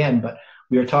out again, but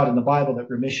we are taught in the Bible that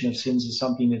remission of sins is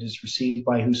something that is received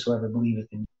by whosoever believeth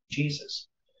in Jesus.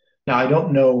 Now, I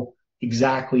don't know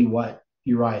exactly what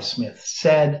Uriah Smith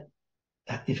said,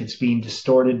 if it's being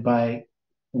distorted by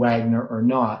Wagner or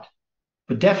not,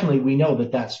 but definitely we know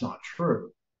that that's not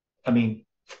true. I mean,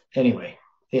 anyway,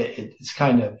 it's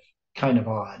kind of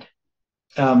odd.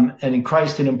 And in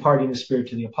Christ, in imparting the Spirit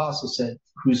to the apostles, said,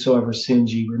 whosoever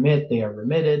sins ye remit, they are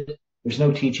remitted. There's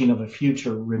no teaching of a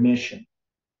future remission.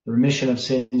 The remission of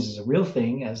sins is a real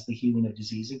thing, as the healing of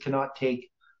disease. It cannot take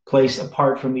place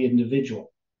apart from the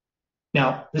individual.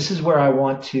 Now, this is where I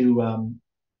want to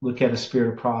look at a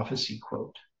Spirit of Prophecy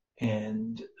quote.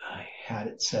 And I had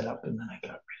it set up and then I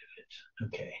got rid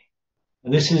of it. Okay.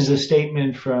 This is a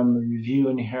statement from the Review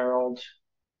and Herald.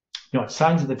 No, it's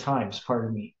Signs of the Times,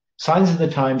 pardon me. Signs of the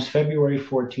Times, February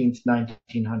 14th,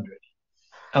 1900.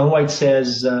 Ellen White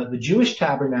says, the Jewish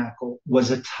tabernacle was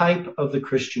a type of the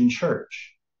Christian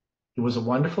church. It was a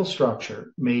wonderful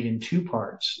structure made in two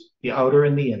parts, the outer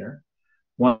and the inner,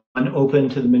 one open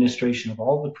to the ministration of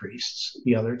all the priests,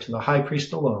 the other to the high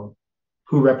priest alone,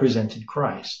 who represented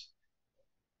Christ.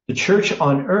 The church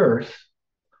on earth,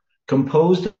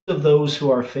 composed of those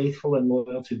who are faithful and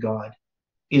loyal to God,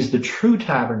 is the true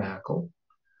tabernacle,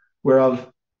 whereof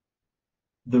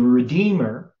the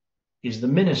Redeemer is the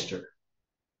minister.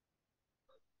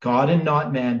 God and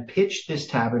not man pitched this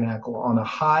tabernacle on a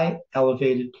high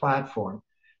elevated platform.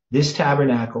 This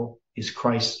tabernacle is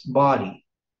Christ's body.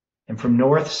 And from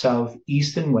north, south,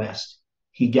 east, and west,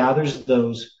 he gathers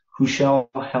those who shall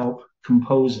help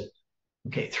compose it.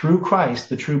 Okay, through Christ,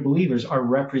 the true believers are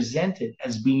represented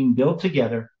as being built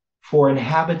together for an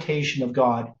habitation of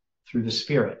God through the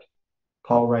Spirit.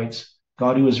 Paul writes,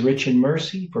 God, who is rich in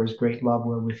mercy, for his great love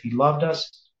wherewith he loved us,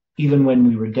 even when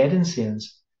we were dead in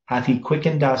sins, hath he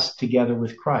quickened us together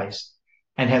with Christ,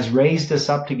 and has raised us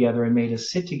up together and made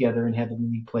us sit together in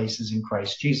heavenly places in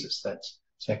Christ Jesus. That's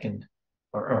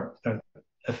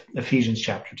Ephesians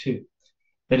chapter 2.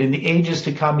 That in the ages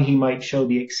to come he might show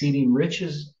the exceeding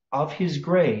riches of his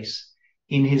grace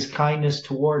in his kindness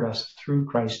toward us through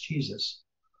Christ Jesus.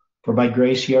 For by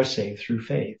grace ye are saved through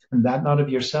faith, and that not of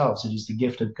yourselves, it is the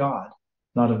gift of God,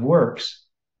 not of works,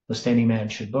 lest any man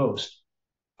should boast.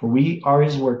 For we are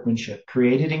his workmanship,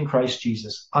 created in Christ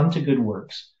Jesus unto good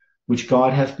works, which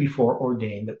God hath before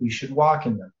ordained that we should walk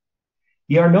in them.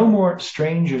 Ye are no more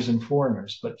strangers and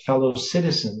foreigners, but fellow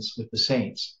citizens with the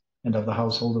saints, and of the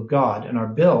household of God, and are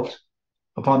built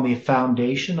upon the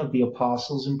foundation of the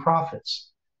apostles and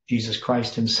prophets, Jesus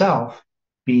Christ himself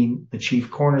being the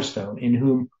chief cornerstone, in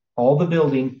whom all the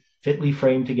building fitly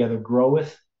framed together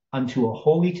groweth unto a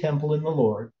holy temple in the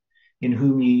Lord, in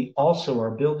whom ye also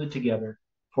are builded together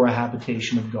for a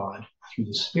habitation of God through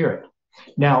the Spirit.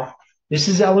 Now, this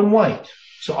is Ellen White.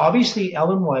 So obviously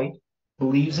Ellen White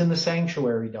believes in the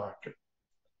sanctuary doctrine.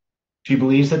 She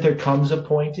believes that there comes a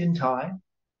point in time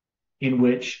in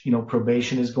which,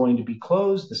 probation is going to be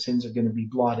closed, the sins are going to be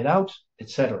blotted out,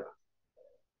 etc.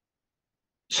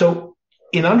 So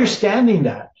in understanding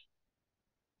that,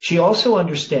 she also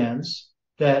understands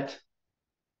that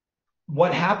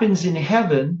what happens in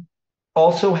heaven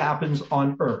also happens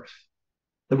on earth.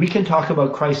 That we can talk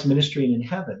about Christ's ministry in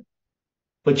heaven,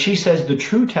 but she says the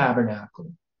true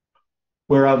tabernacle,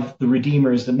 whereof the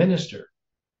Redeemer is the minister,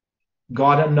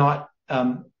 God and not,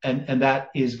 and that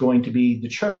is going to be the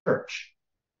church,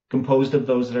 composed of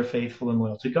those that are faithful and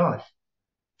loyal to God,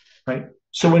 right?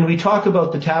 So when we talk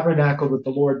about the tabernacle that the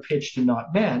Lord pitched and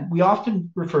not man, we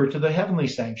often refer to the heavenly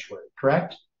sanctuary,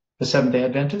 correct? The Seventh-day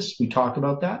Adventists, we talk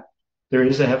about that. There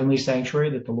is a heavenly sanctuary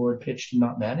that the Lord pitched and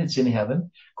not man. It's in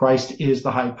heaven. Christ is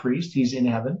the high priest. He's in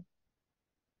heaven.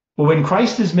 But when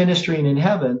Christ is ministering in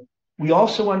heaven, we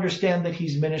also understand that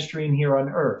he's ministering here on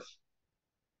earth.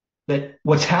 That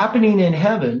what's happening in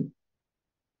heaven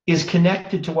is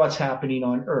connected to what's happening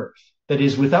on earth. That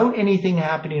is, without anything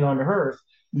happening on earth,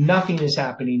 nothing is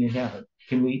happening in heaven.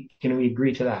 Can we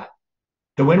agree to that?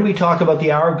 So when we talk about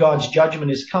the hour of God's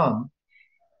judgment has come,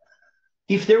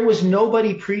 if there was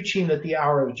nobody preaching that the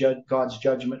hour of God's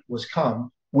judgment was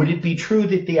come, would it be true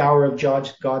that the hour of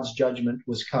God's judgment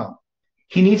was come?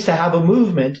 He needs to have a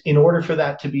movement in order for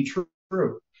that to be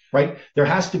true, right? There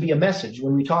has to be a message.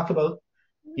 When we talk about,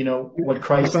 what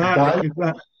Christ does.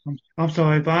 I'm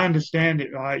sorry, if I understand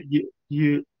it right,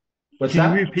 What's that?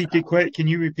 Can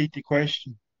you repeat the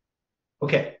question?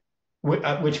 Okay.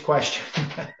 Which question?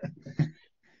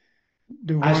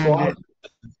 The one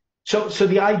So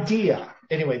the idea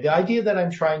that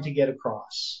I'm trying to get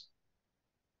across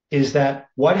is that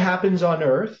what happens on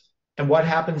earth and what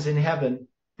happens in heaven,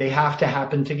 they have to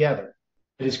happen together.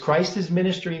 That is, Christ is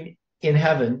ministering in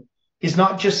heaven is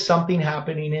not just something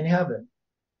happening in heaven.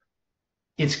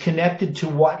 It's connected to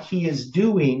what he is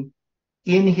doing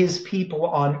in his people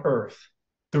on earth.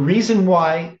 The reason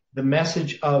why the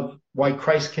message of why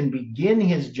Christ can begin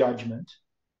his judgment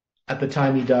at the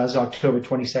time he does, October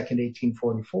 22nd,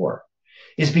 1844,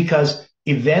 is because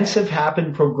events have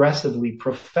happened progressively,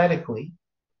 prophetically,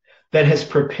 that has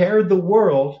prepared the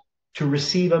world to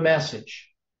receive a message,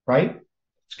 right?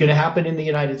 It's going to happen in the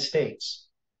United States.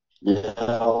 Yeah,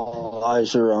 all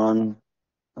eyes are on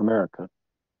America.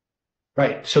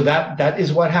 Right. So that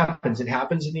is what happens. It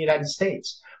happens in the United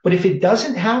States. But if it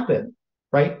doesn't happen,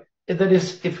 right, that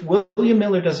is, if William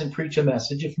Miller doesn't preach a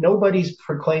message, if nobody's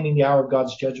proclaiming the hour of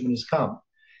God's judgment has come,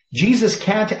 Jesus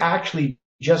can't actually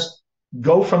just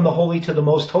go from the holy to the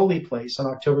most holy place on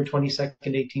October 22nd,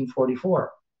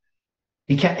 1844.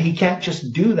 He can't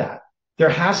just do that. There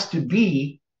has to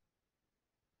be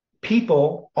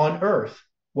people on earth.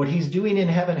 What he's doing in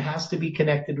heaven has to be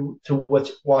connected to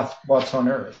what's on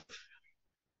earth.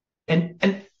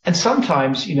 And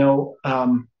sometimes,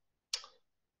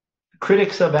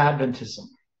 critics of Adventism,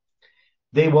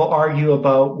 they will argue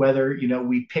about whether,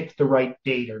 we picked the right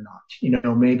date or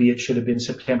not. Maybe it should have been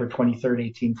September 23rd,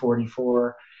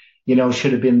 1844,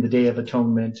 should have been the Day of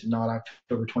Atonement, not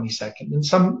October 22nd. And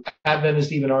some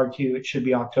Adventists even argue it should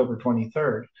be October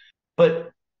 23rd.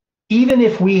 But even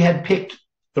if we had picked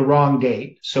the wrong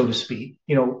date, so to speak,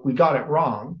 we got it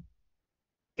wrong,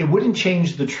 it wouldn't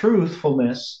change the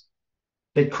truthfulness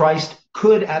that Christ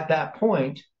could at that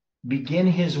point begin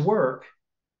his work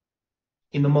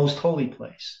in the most holy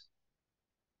place.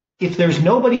 If there's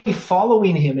nobody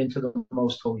following him into the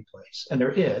most holy place, and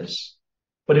there is,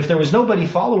 but if there was nobody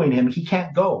following him, he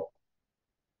can't go.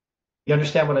 You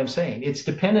understand what I'm saying? It's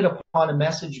dependent upon a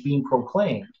message being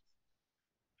proclaimed.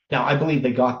 Now, I believe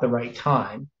they got the right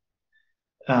time.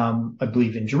 I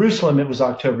believe in Jerusalem it was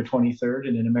October 23rd,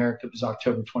 and in America it was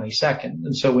October 22nd.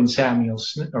 And so when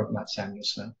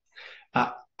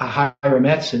Hiram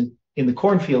Edson in the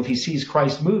cornfield, he sees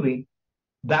Christ moving,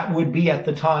 that would be at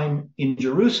the time in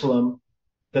Jerusalem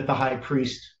that the high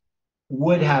priest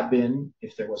would have been,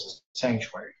 if there was a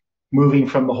sanctuary, moving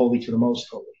from the holy to the most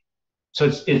holy. So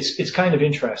it's kind of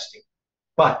interesting.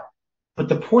 But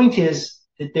the point is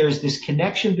that there's this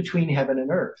connection between heaven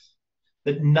and earth,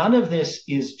 that none of this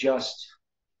is just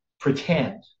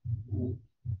pretend.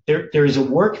 There is a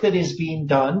work that is being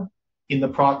done in the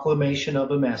proclamation of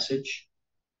a message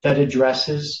that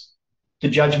addresses the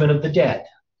judgment of the dead.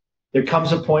 There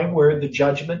comes a point where the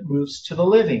judgment moves to the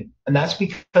living, and that's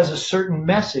because a certain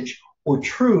message or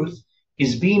truth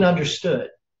is being understood.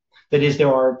 That is,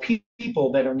 there are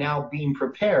people that are now being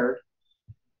prepared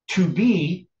to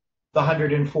be the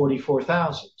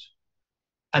 144,000,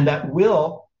 and that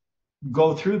will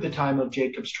go through the time of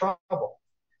Jacob's trouble.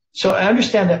 So I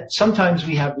understand that sometimes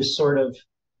we have this sort of,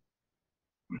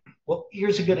 well,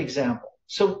 here's a good example.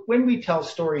 So when we tell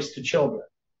stories to children,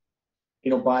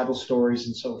 Bible stories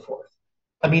and so forth,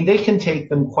 I mean, they can take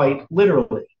them quite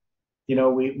literally.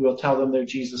 We'll tell them they're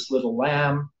Jesus' little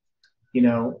lamb,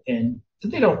 and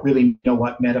they don't really know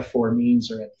what metaphor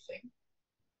means or anything,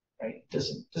 right?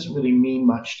 It doesn't really mean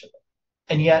much to them.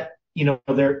 And yet,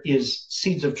 there is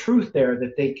seeds of truth there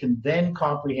that they can then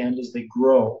comprehend as they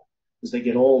grow, as they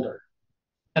get older.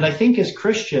 And I think as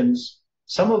Christians,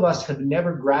 some of us have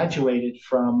never graduated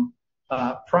from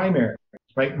primary,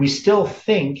 right? We still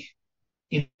think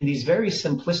in these very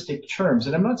simplistic terms.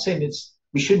 And I'm not saying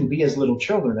we shouldn't be as little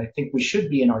children. I think we should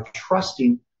be in our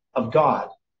trusting of God.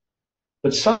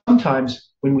 But sometimes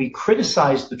when we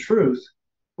criticize the truth,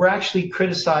 we're actually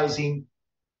criticizing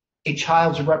a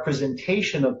child's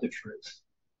representation of the truth.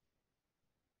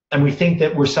 And we think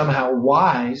that we're somehow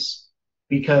wise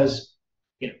because,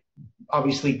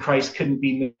 obviously Christ couldn't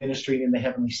be ministering in the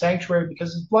heavenly sanctuary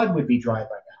because his blood would be dry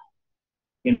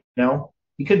by now.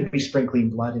 He couldn't be sprinkling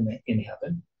blood in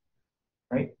heaven,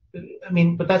 right? I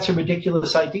mean, but that's a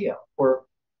ridiculous idea. Or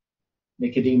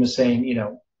Nicodemus saying,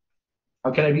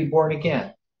 how can I be born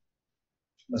again?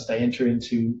 Must I enter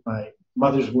into my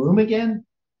mother's womb again?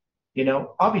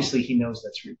 Obviously he knows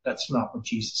that's not what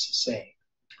Jesus is saying.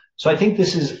 So I think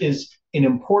this is an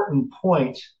important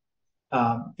point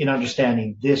in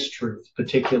understanding this truth,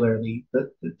 particularly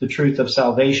the truth of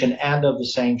salvation and of the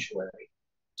sanctuary.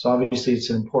 So obviously it's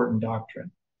an important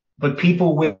doctrine. But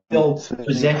people will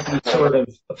present these sort of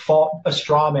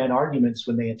straw man arguments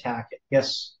when they attack it.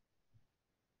 Yes?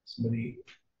 Somebody,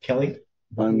 Kelly?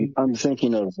 I'm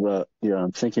thinking of the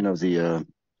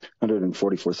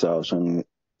 144,000,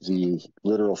 the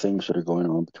literal things that are going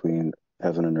on between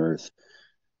heaven and earth,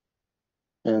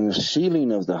 and the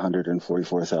sealing of the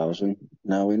 144,000.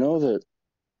 Now we know that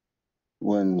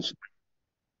when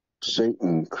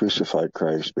Satan crucified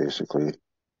Christ, basically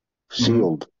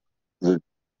sealed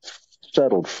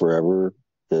settled forever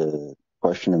the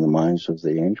question in the minds of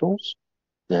the angels,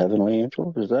 the heavenly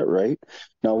angels. Is that right?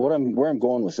 Now, where I'm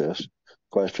going with this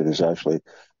question is actually,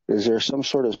 is there some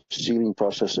sort of sealing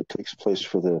process that takes place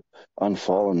for the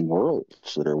unfallen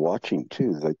worlds that are watching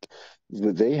too? Like,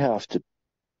 they have to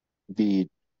be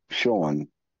shown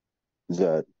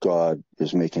that God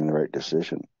is making the right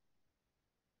decision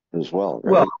as well,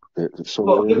 right? We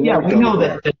know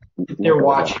that they're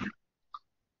watching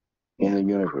in the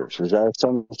universe. Is that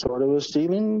some sort of a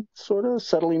sealing, sort of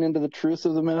settling into the truth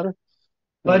of the matter?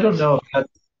 Well, I don't know.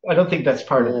 I don't think that's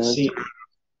part of the sealing.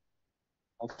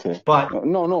 Okay. But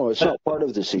no, it's not part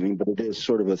of the sealing, but it is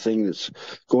sort of a thing that's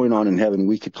going on in heaven.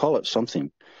 We could call it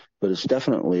something, but it's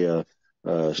definitely a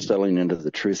settling into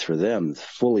the truth for them,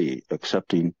 fully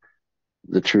accepting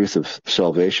the truth of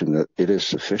salvation, that it is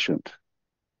sufficient.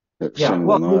 That sin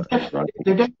will not.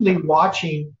 They're definitely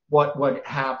watching what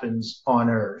happens on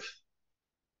earth.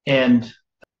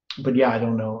 But yeah, I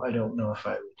don't know if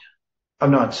I would.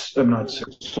 I'm not certain.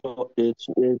 So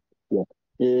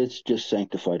it's just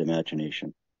sanctified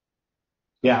imagination.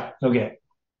 Yeah. Okay.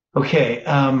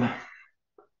 The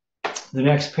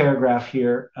next paragraph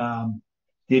here.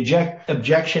 The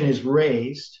objection is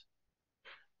raised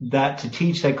that to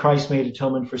teach that Christ made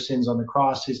atonement for sins on the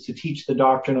cross is to teach the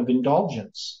doctrine of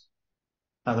indulgence,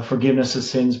 the forgiveness of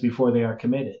sins before they are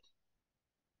committed.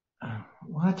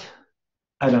 What?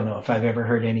 I don't know if I've ever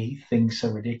heard anything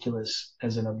so ridiculous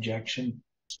as an objection.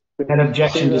 That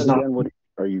objection does not.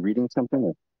 Are you reading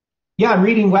something? Yeah, I'm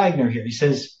reading Wagner here. He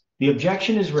says the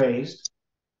objection is raised,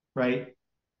 right,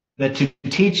 that to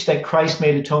teach that Christ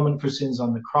made atonement for sins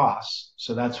on the cross.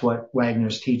 So that's what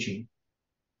Wagner's teaching.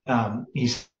 He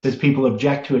says people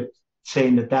object to it,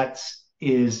 saying that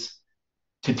is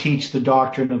to teach the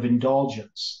doctrine of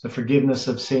indulgence, the forgiveness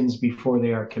of sins before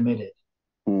they are committed.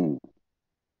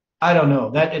 I don't know.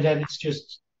 That it's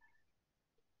just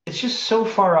so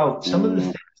far out. Some of the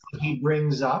things that he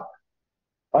brings up.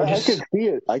 I could see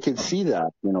it. I could see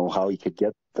that, how he could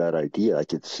get that idea. I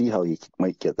could see how he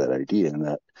might get that idea, and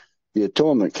that the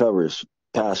atonement covers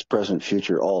past, present,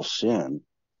 future, all sin.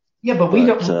 Yeah, but we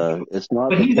don't. It's not.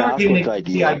 But he's arguing the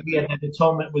idea that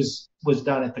atonement was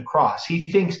done at the cross. He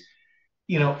thinks,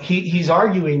 he's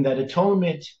arguing that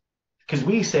atonement, because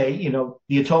we say,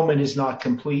 the atonement is not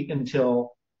complete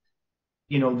until,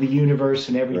 the universe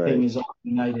and everything is all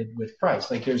united with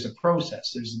Christ. Like there's a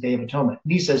process. There's a Day of Atonement.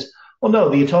 And he says, well, no,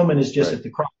 the atonement is just at the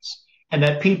cross. And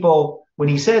that people, when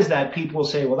he says that, people will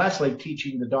say, well, that's like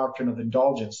teaching the doctrine of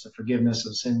indulgence, the forgiveness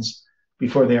of sins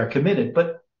before they are committed.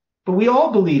 But we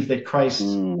all believe that Christ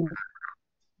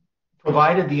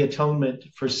provided the atonement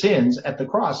for sins at the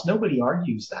cross. Nobody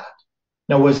argues that.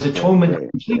 Now, was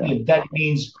atonement completed? That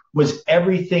means, was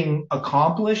everything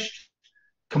accomplished,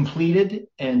 completed?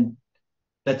 And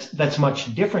that's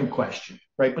much different question,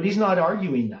 right? But he's not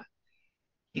arguing that.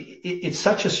 It's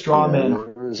such a straw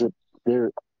man.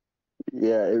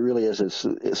 Yeah, it really is.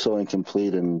 It's so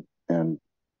incomplete and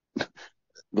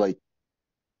like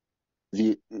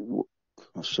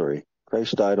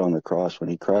Christ died on the cross. When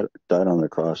he died on the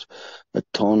cross,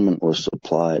 atonement was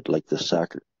supplied, like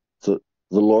the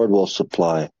Lord will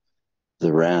supply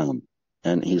the ram,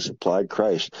 and he supplied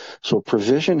Christ. So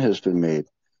provision has been made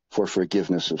for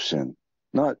forgiveness of sin.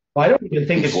 Well, I don't even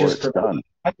think it's just provision.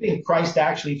 I think Christ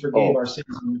actually forgave our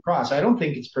sins on the cross. I don't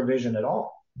think it's provision at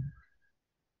all.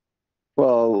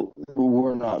 Well,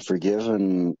 we're not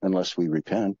forgiven unless we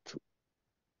repent.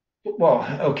 Well,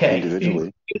 okay.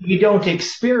 Individually. We don't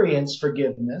experience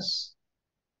forgiveness,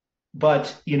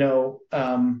 but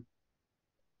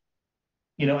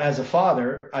as a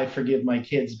father, I forgive my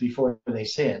kids before they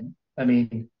sin. I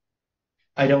mean,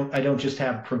 I don't just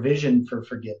have provision for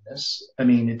forgiveness. I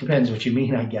mean, it depends what you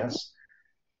mean, I guess.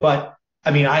 But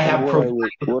I mean, I have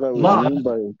provided love.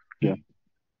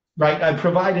 Right, I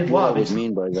provided love. It's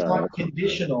not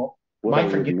conditional. My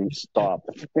forgiveness. Stop.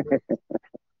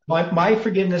 my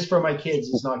forgiveness for my kids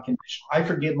is not conditional. I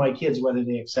forgive my kids whether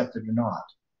they accept it or not.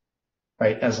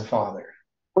 Right, as a father.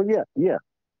 Well, yeah.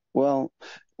 Well,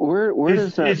 where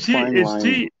does that fine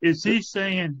line? Is he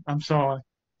saying? I'm sorry.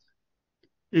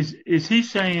 Is he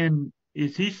saying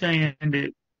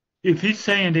that if he's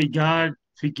saying that God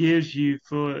forgives you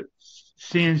for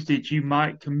sins that you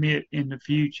might commit in the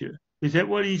future? Is that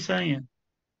what he's saying?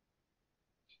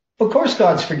 Of course,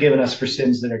 God's forgiven us for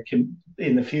sins that are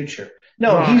in the future.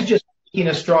 No, right. He's just making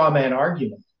a straw man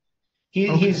argument.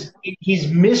 He's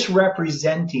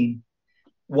misrepresenting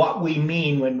what we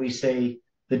mean when we say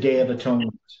the Day of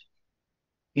Atonement.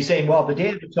 He's saying, well, the Day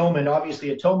of Atonement,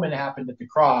 obviously atonement happened at the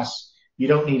cross. You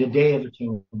don't need a Day of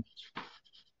Atonement,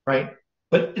 right?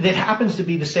 But it happens to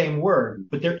be the same word.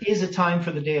 But there is a time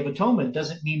for the Day of Atonement. It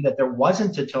doesn't mean that there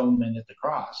wasn't atonement at the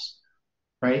cross.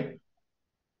 Right?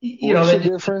 What's the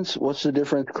difference? What's the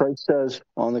difference? Christ says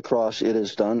on the cross, "It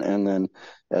is done," and then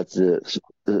at the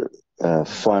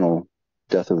final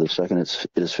death of the second, it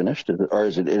is finished, or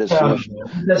is it? It is finished,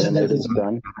 and it is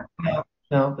done.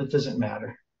 No, that doesn't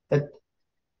matter.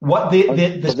 What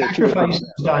the sacrifice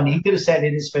is done. He could have said,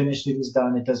 "It is finished. It is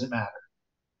done." It doesn't matter.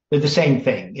 They're the same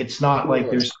thing. It's not like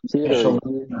there's special.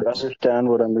 You understand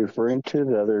what I'm referring to?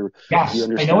 The other. Yes, you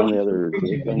understand the other. I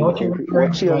know what you're referring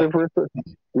What's the other verse?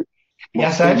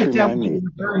 Yes, I understand what you're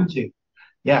referring to.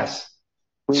 Yes.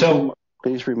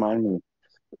 Please remind me.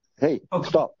 Hey, okay.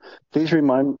 Stop. Please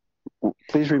remind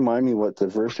me what the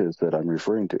verse is that I'm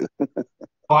referring to.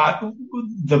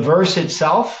 The verse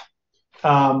itself.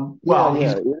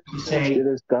 It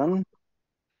is done.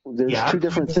 There's two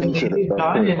different things. It is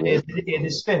done and it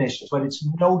is finished, but it's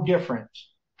no different,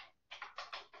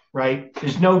 right?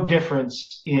 There's no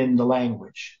difference in the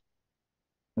language.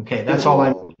 Okay, that's all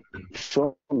I'm.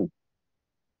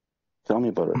 Tell me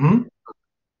about it. Mm-hmm.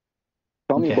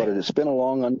 Tell me about it. It's been a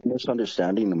long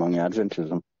misunderstanding among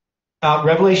Adventism.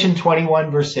 Revelation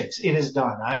 21, verse 6. It is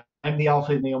done. I'm the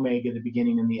Alpha and the Omega, the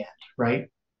beginning and the end, right?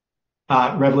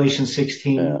 Revelation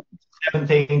 16, seventh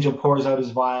angel pours out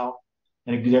his vial.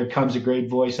 And there comes a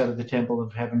great voice out of the temple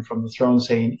of heaven from the throne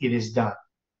saying, "It is done."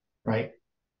 Right?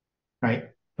 Right?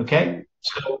 Okay?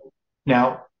 So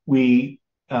now we,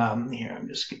 here, I'm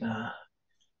just going to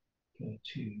go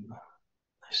to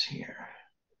this here.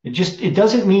 It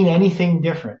doesn't mean anything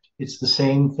different. It's the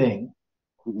same thing.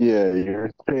 Yeah,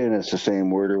 you're saying it's the same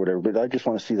word or whatever, but I just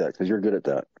want to see that because you're good at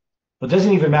that. It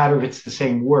doesn't even matter if it's the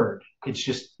same word. It's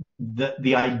just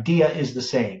the idea is the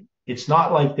same. It's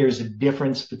not like there's a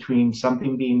difference between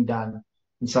something being done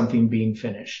and something being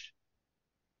finished.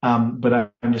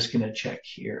 But I'm just going to check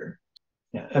here.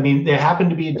 Yeah, I mean, there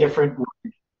happened to be a different word.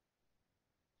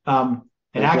 And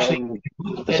actually,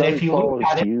 if you look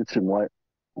at it,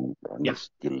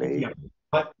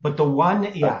 but the one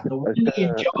in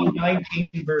John 19,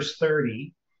 verse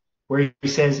 30, where he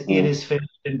says, "It is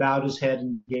finished," and bowed his head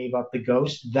and gave up the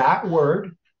ghost, that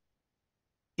word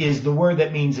is the word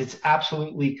that means it's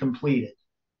absolutely completed.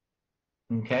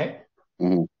 Okay?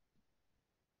 Mm-hmm.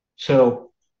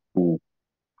 So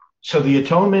the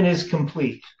atonement is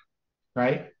complete,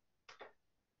 right?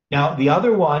 Now, the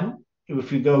other one,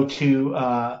 if we go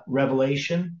to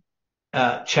Revelation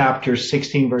chapter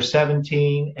 16, verse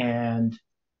 17, and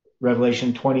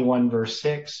Revelation 21, verse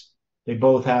 6. They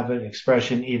both have an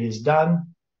expression, it is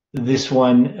done. This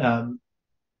one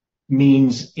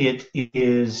means it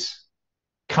is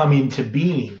come into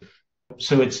being.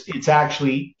 So it's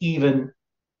actually even,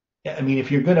 I mean,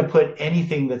 if you're going to put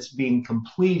anything that's being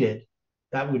completed,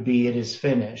 that would be it is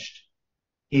finished.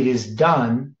 It is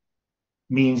done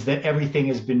means that everything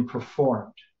has been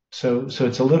performed. So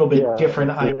it's a little bit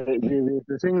different.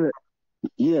 The thing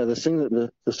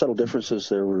that the subtle differences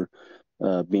there were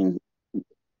being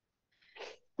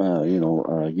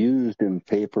used in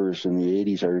papers in the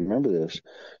 80s. I remember this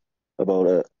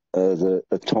about the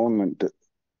atonement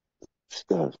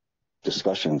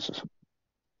discussions,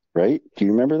 right? Do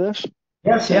you remember this?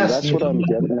 Yes. That's what I'm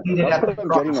getting at. That's what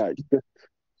I'm getting at.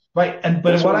 Right,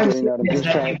 but what I'm saying I'm is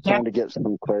just that trying to get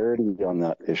some clarity on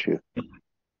that issue.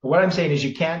 What I'm saying is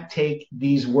you can't take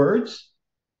these words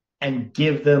and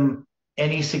give them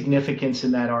any significance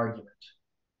in that argument,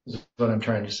 is what I'm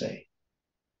trying to say.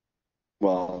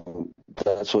 Well,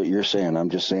 that's what you're saying. I'm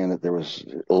just saying that there was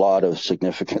a lot of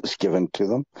significance given to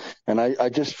them. And I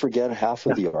just forget half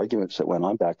of the arguments that went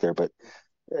on back there, but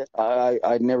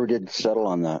I never did settle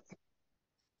on that.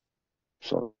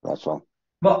 So that's all.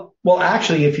 Well,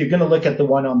 actually, if you're going to look at the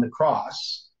one on the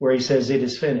cross where he says it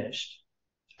is finished,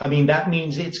 I mean, that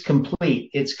means it's complete.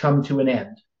 It's come to an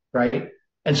end, right?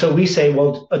 And so we say,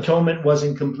 well, atonement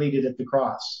wasn't completed at the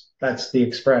cross. That's the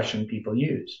expression people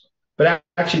use. But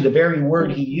actually, the very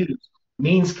word he used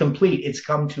means complete. It's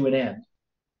come to an end.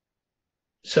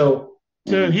 So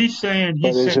he's saying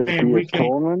we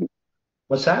can't.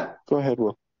 What's that? Go ahead,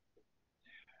 Will.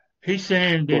 He's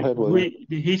saying that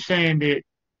he's saying that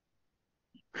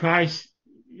Christ,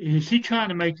 is he trying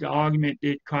to make the argument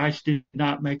that Christ did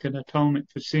not make an atonement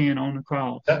for sin on the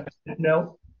cross?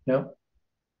 No.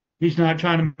 He's not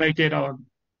trying to make that argument.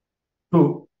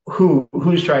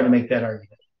 Who's trying to make that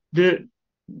argument?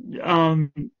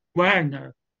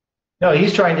 Wagner. No,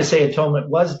 he's trying to say atonement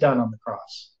was done on the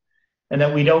cross and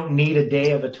that we don't need a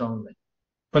day of atonement.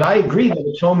 But I agree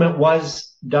that atonement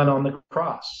was done on the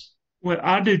cross. Well,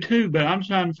 I do too, but I'm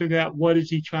trying to figure out what is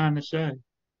he trying to say.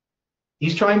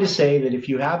 He's trying to say that if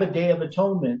you have a day of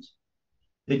atonement,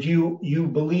 that you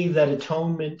believe that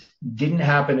atonement didn't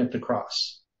happen at the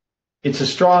cross. It's a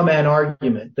straw man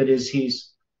argument. That is,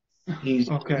 he's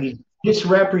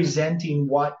misrepresenting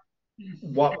what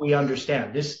we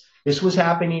understand. This was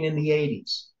happening in the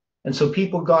 80s, and so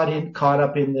people got caught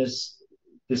up in this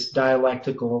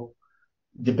dialectical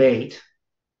debate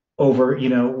over,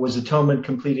 was atonement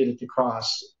completed at the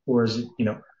cross, or is it,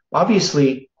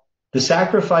 obviously the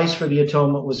sacrifice for the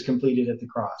atonement was completed at the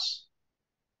cross.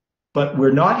 But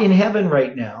we're not in heaven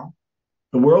right now.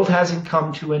 The world hasn't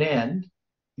come to an end.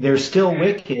 They're still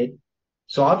wicked.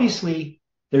 So obviously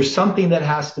there's something that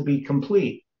has to be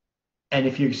complete. And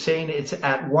if you're saying it's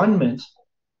at one-ment,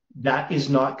 that is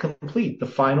not complete. The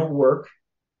final work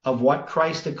of what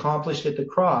Christ accomplished at the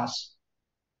cross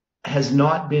has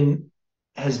not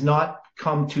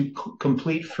come to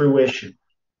complete fruition.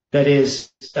 That is,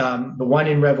 the one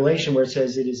in Revelation where it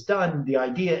says it is done, the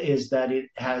idea is that it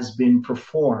has been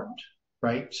performed,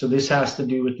 right? So this has to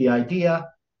do with the idea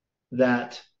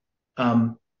that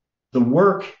the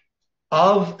work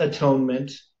of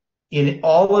atonement in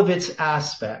all of its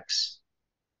aspects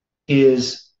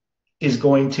is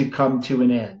going to come to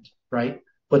an end, right?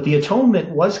 But the atonement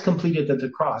was completed at the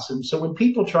cross. And so when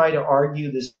people try to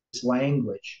argue this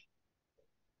language,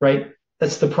 right,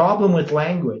 that's the problem with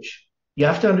language. You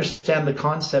have to understand the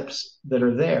concepts that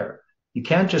are there. You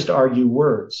can't just argue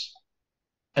words.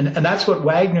 And that's what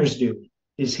Wagner's doing,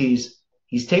 is he's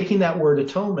taking that word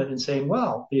atonement and saying,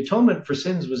 well, the atonement for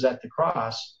sins was at the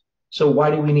cross, so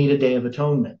why do we need a day of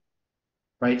atonement?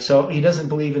 Right? So he doesn't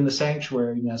believe in the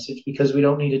sanctuary message because we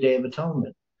don't need a day of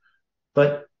atonement.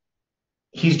 But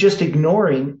he's just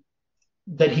ignoring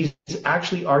that he's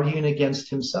actually arguing against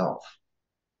himself.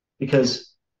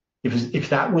 Because if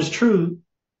that was true,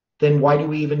 then why do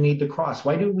we even need the cross?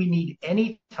 Why do we need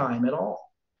any time at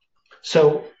all?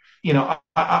 So,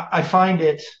 I find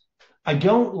it, I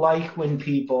don't like when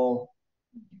people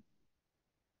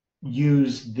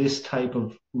use this type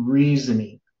of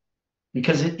reasoning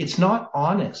because it's not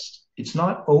honest. It's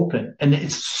not open. And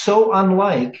it's so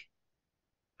unlike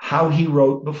how he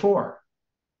wrote before,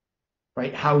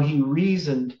 right? How he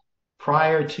reasoned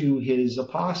prior to his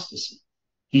apostasy.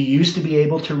 He used to be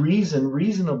able to reason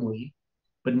reasonably,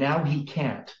 but now he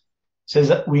can't. Says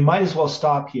that we might as well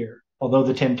stop here, although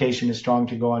the temptation is strong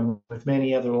to go on with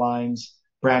many other lines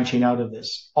branching out of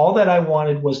this. All that I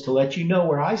wanted was to let you know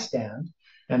where I stand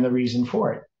and the reason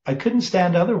for it. I couldn't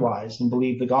stand otherwise and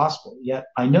believe the gospel, yet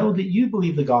I know that you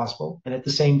believe the gospel, and at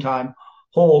the same time,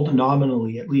 hold,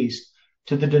 nominally at least,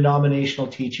 to the denominational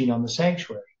teaching on the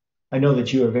sanctuary. I know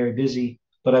that you are very busy,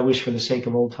 but I wish for the sake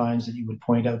of old times that you would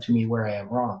point out to me where I am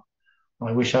wrong. Well,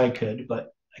 I wish I could,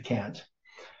 but I can't.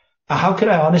 How could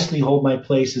I honestly hold my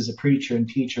place as a preacher and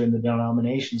teacher in the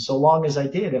denomination so long as I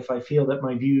did if I feel that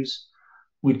my views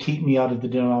would keep me out of the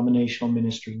denominational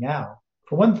ministry now?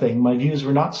 For one thing, my views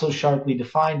were not so sharply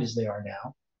defined as they are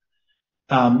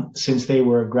now, since they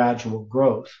were a gradual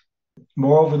growth.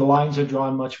 Moreover, the lines are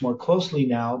drawn much more closely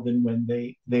now than when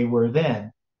they were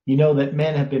then. You know that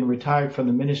men have been retired from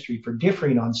the ministry for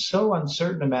differing on so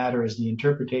uncertain a matter as the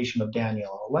interpretation of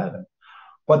Daniel 11.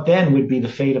 What then would be the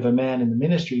fate of a man in the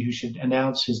ministry who should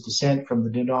announce his dissent from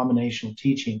the denominational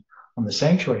teaching on the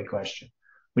sanctuary question,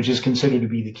 which is considered to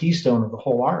be the keystone of the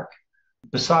whole ark?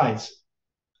 Besides,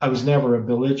 I was never a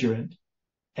belligerent,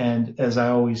 and as I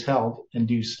always held, and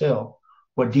do still,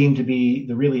 what deemed to be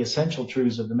the really essential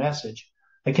truths of the message,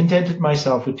 I contented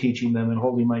myself with teaching them and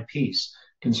holding my peace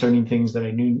concerning things that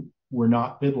I knew were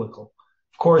not biblical.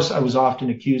 Of course, I was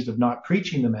often accused of not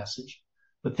preaching the message,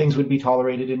 but things would be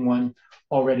tolerated in one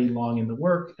already long in the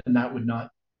work, and that would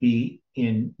not be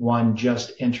in one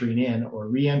just entering in or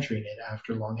re-entering it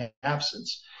after long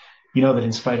absence. You know that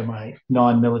in spite of my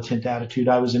non-militant attitude,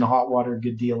 I was in hot water a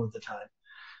good deal of the time.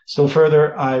 Still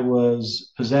further, I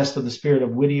was possessed of the spirit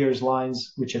of Whittier's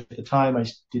lines, which at the time I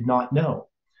did not know.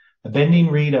 A bending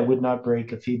reed I would not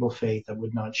break, a feeble faith I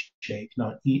would not shake,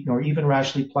 not eat, nor even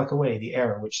rashly pluck away the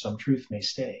error which some truth may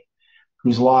stay,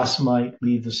 whose loss might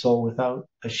leave the soul without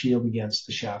a shield against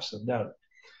the shafts of doubt.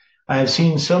 I have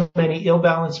seen so many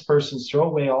ill-balanced persons throw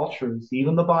away all truth,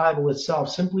 even the Bible itself,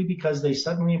 simply because they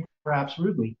suddenly and perhaps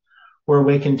rudely were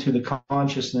awakened to the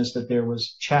consciousness that there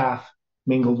was chaff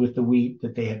mingled with the wheat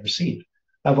that they had received.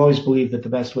 I've always believed that the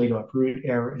best way to uproot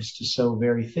error is to sow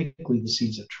very thickly the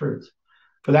seeds of truth.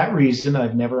 For that reason,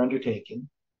 I've never undertaken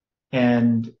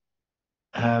and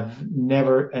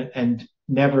never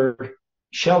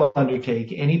shall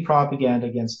undertake any propaganda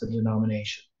against the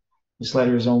denomination. This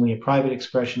letter is only a private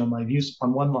expression of my views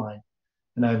on one line,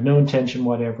 and I have no intention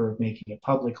whatever of making it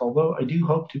public, although I do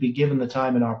hope to be given the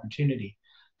time and opportunity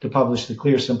to publish the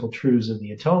clear, simple truths of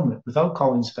the atonement without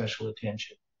calling special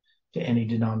attention to any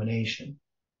denomination.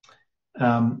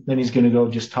 Then he's going to go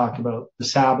just talk about the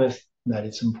Sabbath, that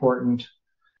it's important,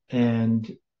 and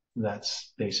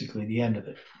that's basically the end of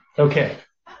it. Okay.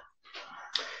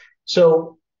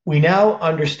 So we now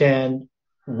understand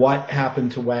what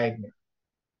happened to Wagner.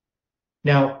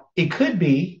 Now, it could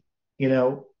be,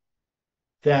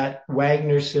 that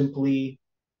Wagner simply,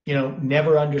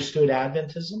 never understood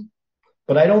Adventism,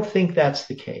 but I don't think that's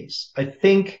the case. I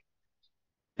think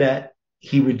that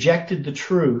he rejected the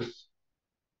truth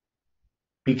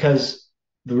because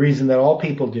the reason that all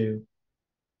people do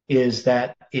is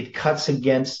that it cuts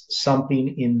against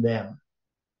something in them.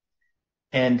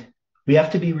 And we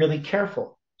have to be really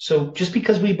careful. So just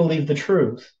because we believe the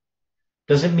truth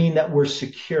doesn't mean that we're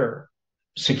secure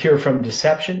from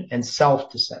deception and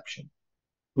self-deception.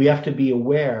 We have to be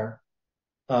aware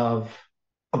of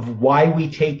why we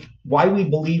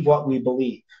believe what we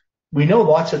believe. We know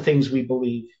lots of things we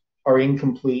believe are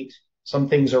incomplete. Some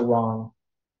things are wrong.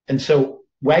 And so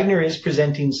Wagner is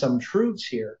presenting some truths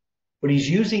here, but he's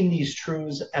using these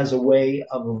truths as a way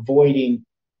of avoiding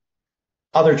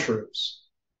other truths.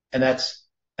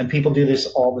 And people do this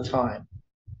all the time.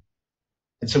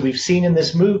 And so we've seen in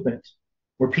this movement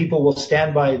where people will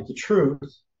stand by the truth.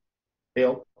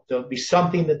 There'll be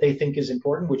something that they think is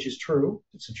important, which is true.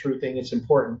 It's a true thing. It's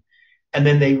important. And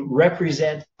then they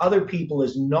represent other people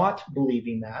as not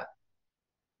believing that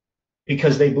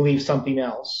because they believe something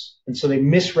else. And so they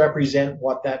misrepresent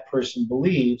what that person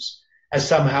believes as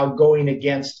somehow going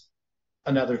against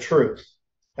another truth.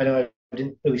 I know I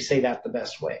didn't really say that the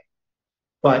best way,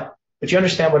 but you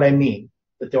understand what I mean,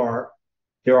 that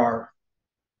there are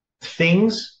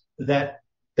things that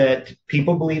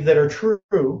people believe that are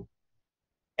true.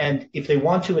 And if they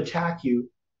want to attack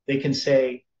you, they can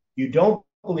say, you don't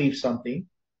believe something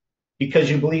because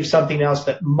you believe something else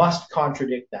that must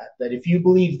contradict that. That if you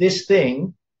believe this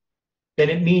thing, then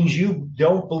it means you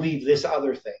don't believe this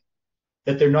other thing,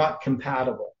 that they're not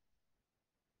compatible,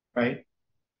 right?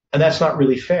 And that's not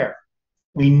really fair.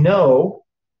 We know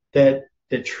that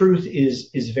the truth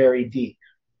is very deep.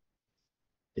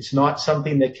 It's not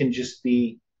something that can just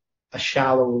be a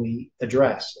shallowly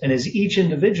addressed. And as each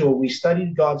individual, we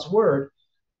studied God's word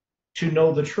to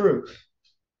know the truth.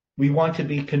 We want to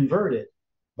be converted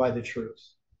by the truth.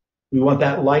 We want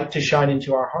that light to shine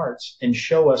into our hearts and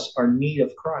show us our need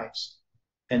of Christ.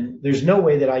 And there's no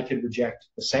way that I could reject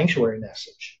the sanctuary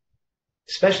message,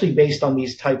 especially based on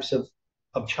these types of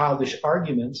of childish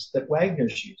arguments that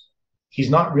Wagner's using. He's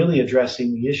not really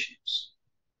addressing the issues.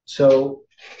 So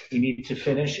we need to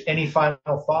finish. Any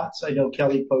final thoughts? I know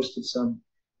Kelly posted some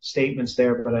statements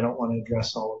there, but I don't want to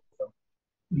address all of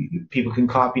them. People can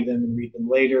copy them and read them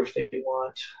later if they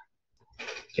want.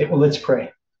 Okay, well, let's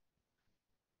pray.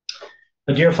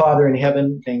 Dear Father in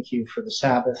heaven, thank you for the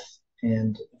Sabbath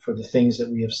and for the things that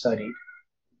we have studied.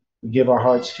 We give our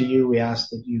hearts to you. We ask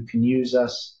that you can use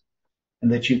us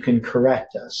and that you can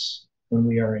correct us when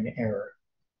we are in error.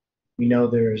 We know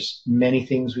there's many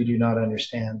things we do not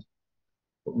understand,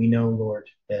 but we know, Lord,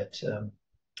 that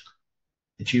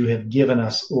you have given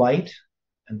us light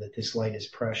and that this light is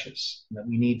precious, and that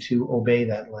we need to obey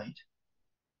that light.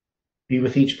 Be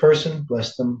with each person,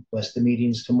 bless them, bless the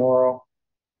meetings tomorrow,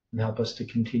 and help us to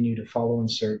continue to follow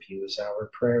and serve you is our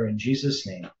prayer in Jesus'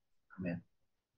 name. Amen.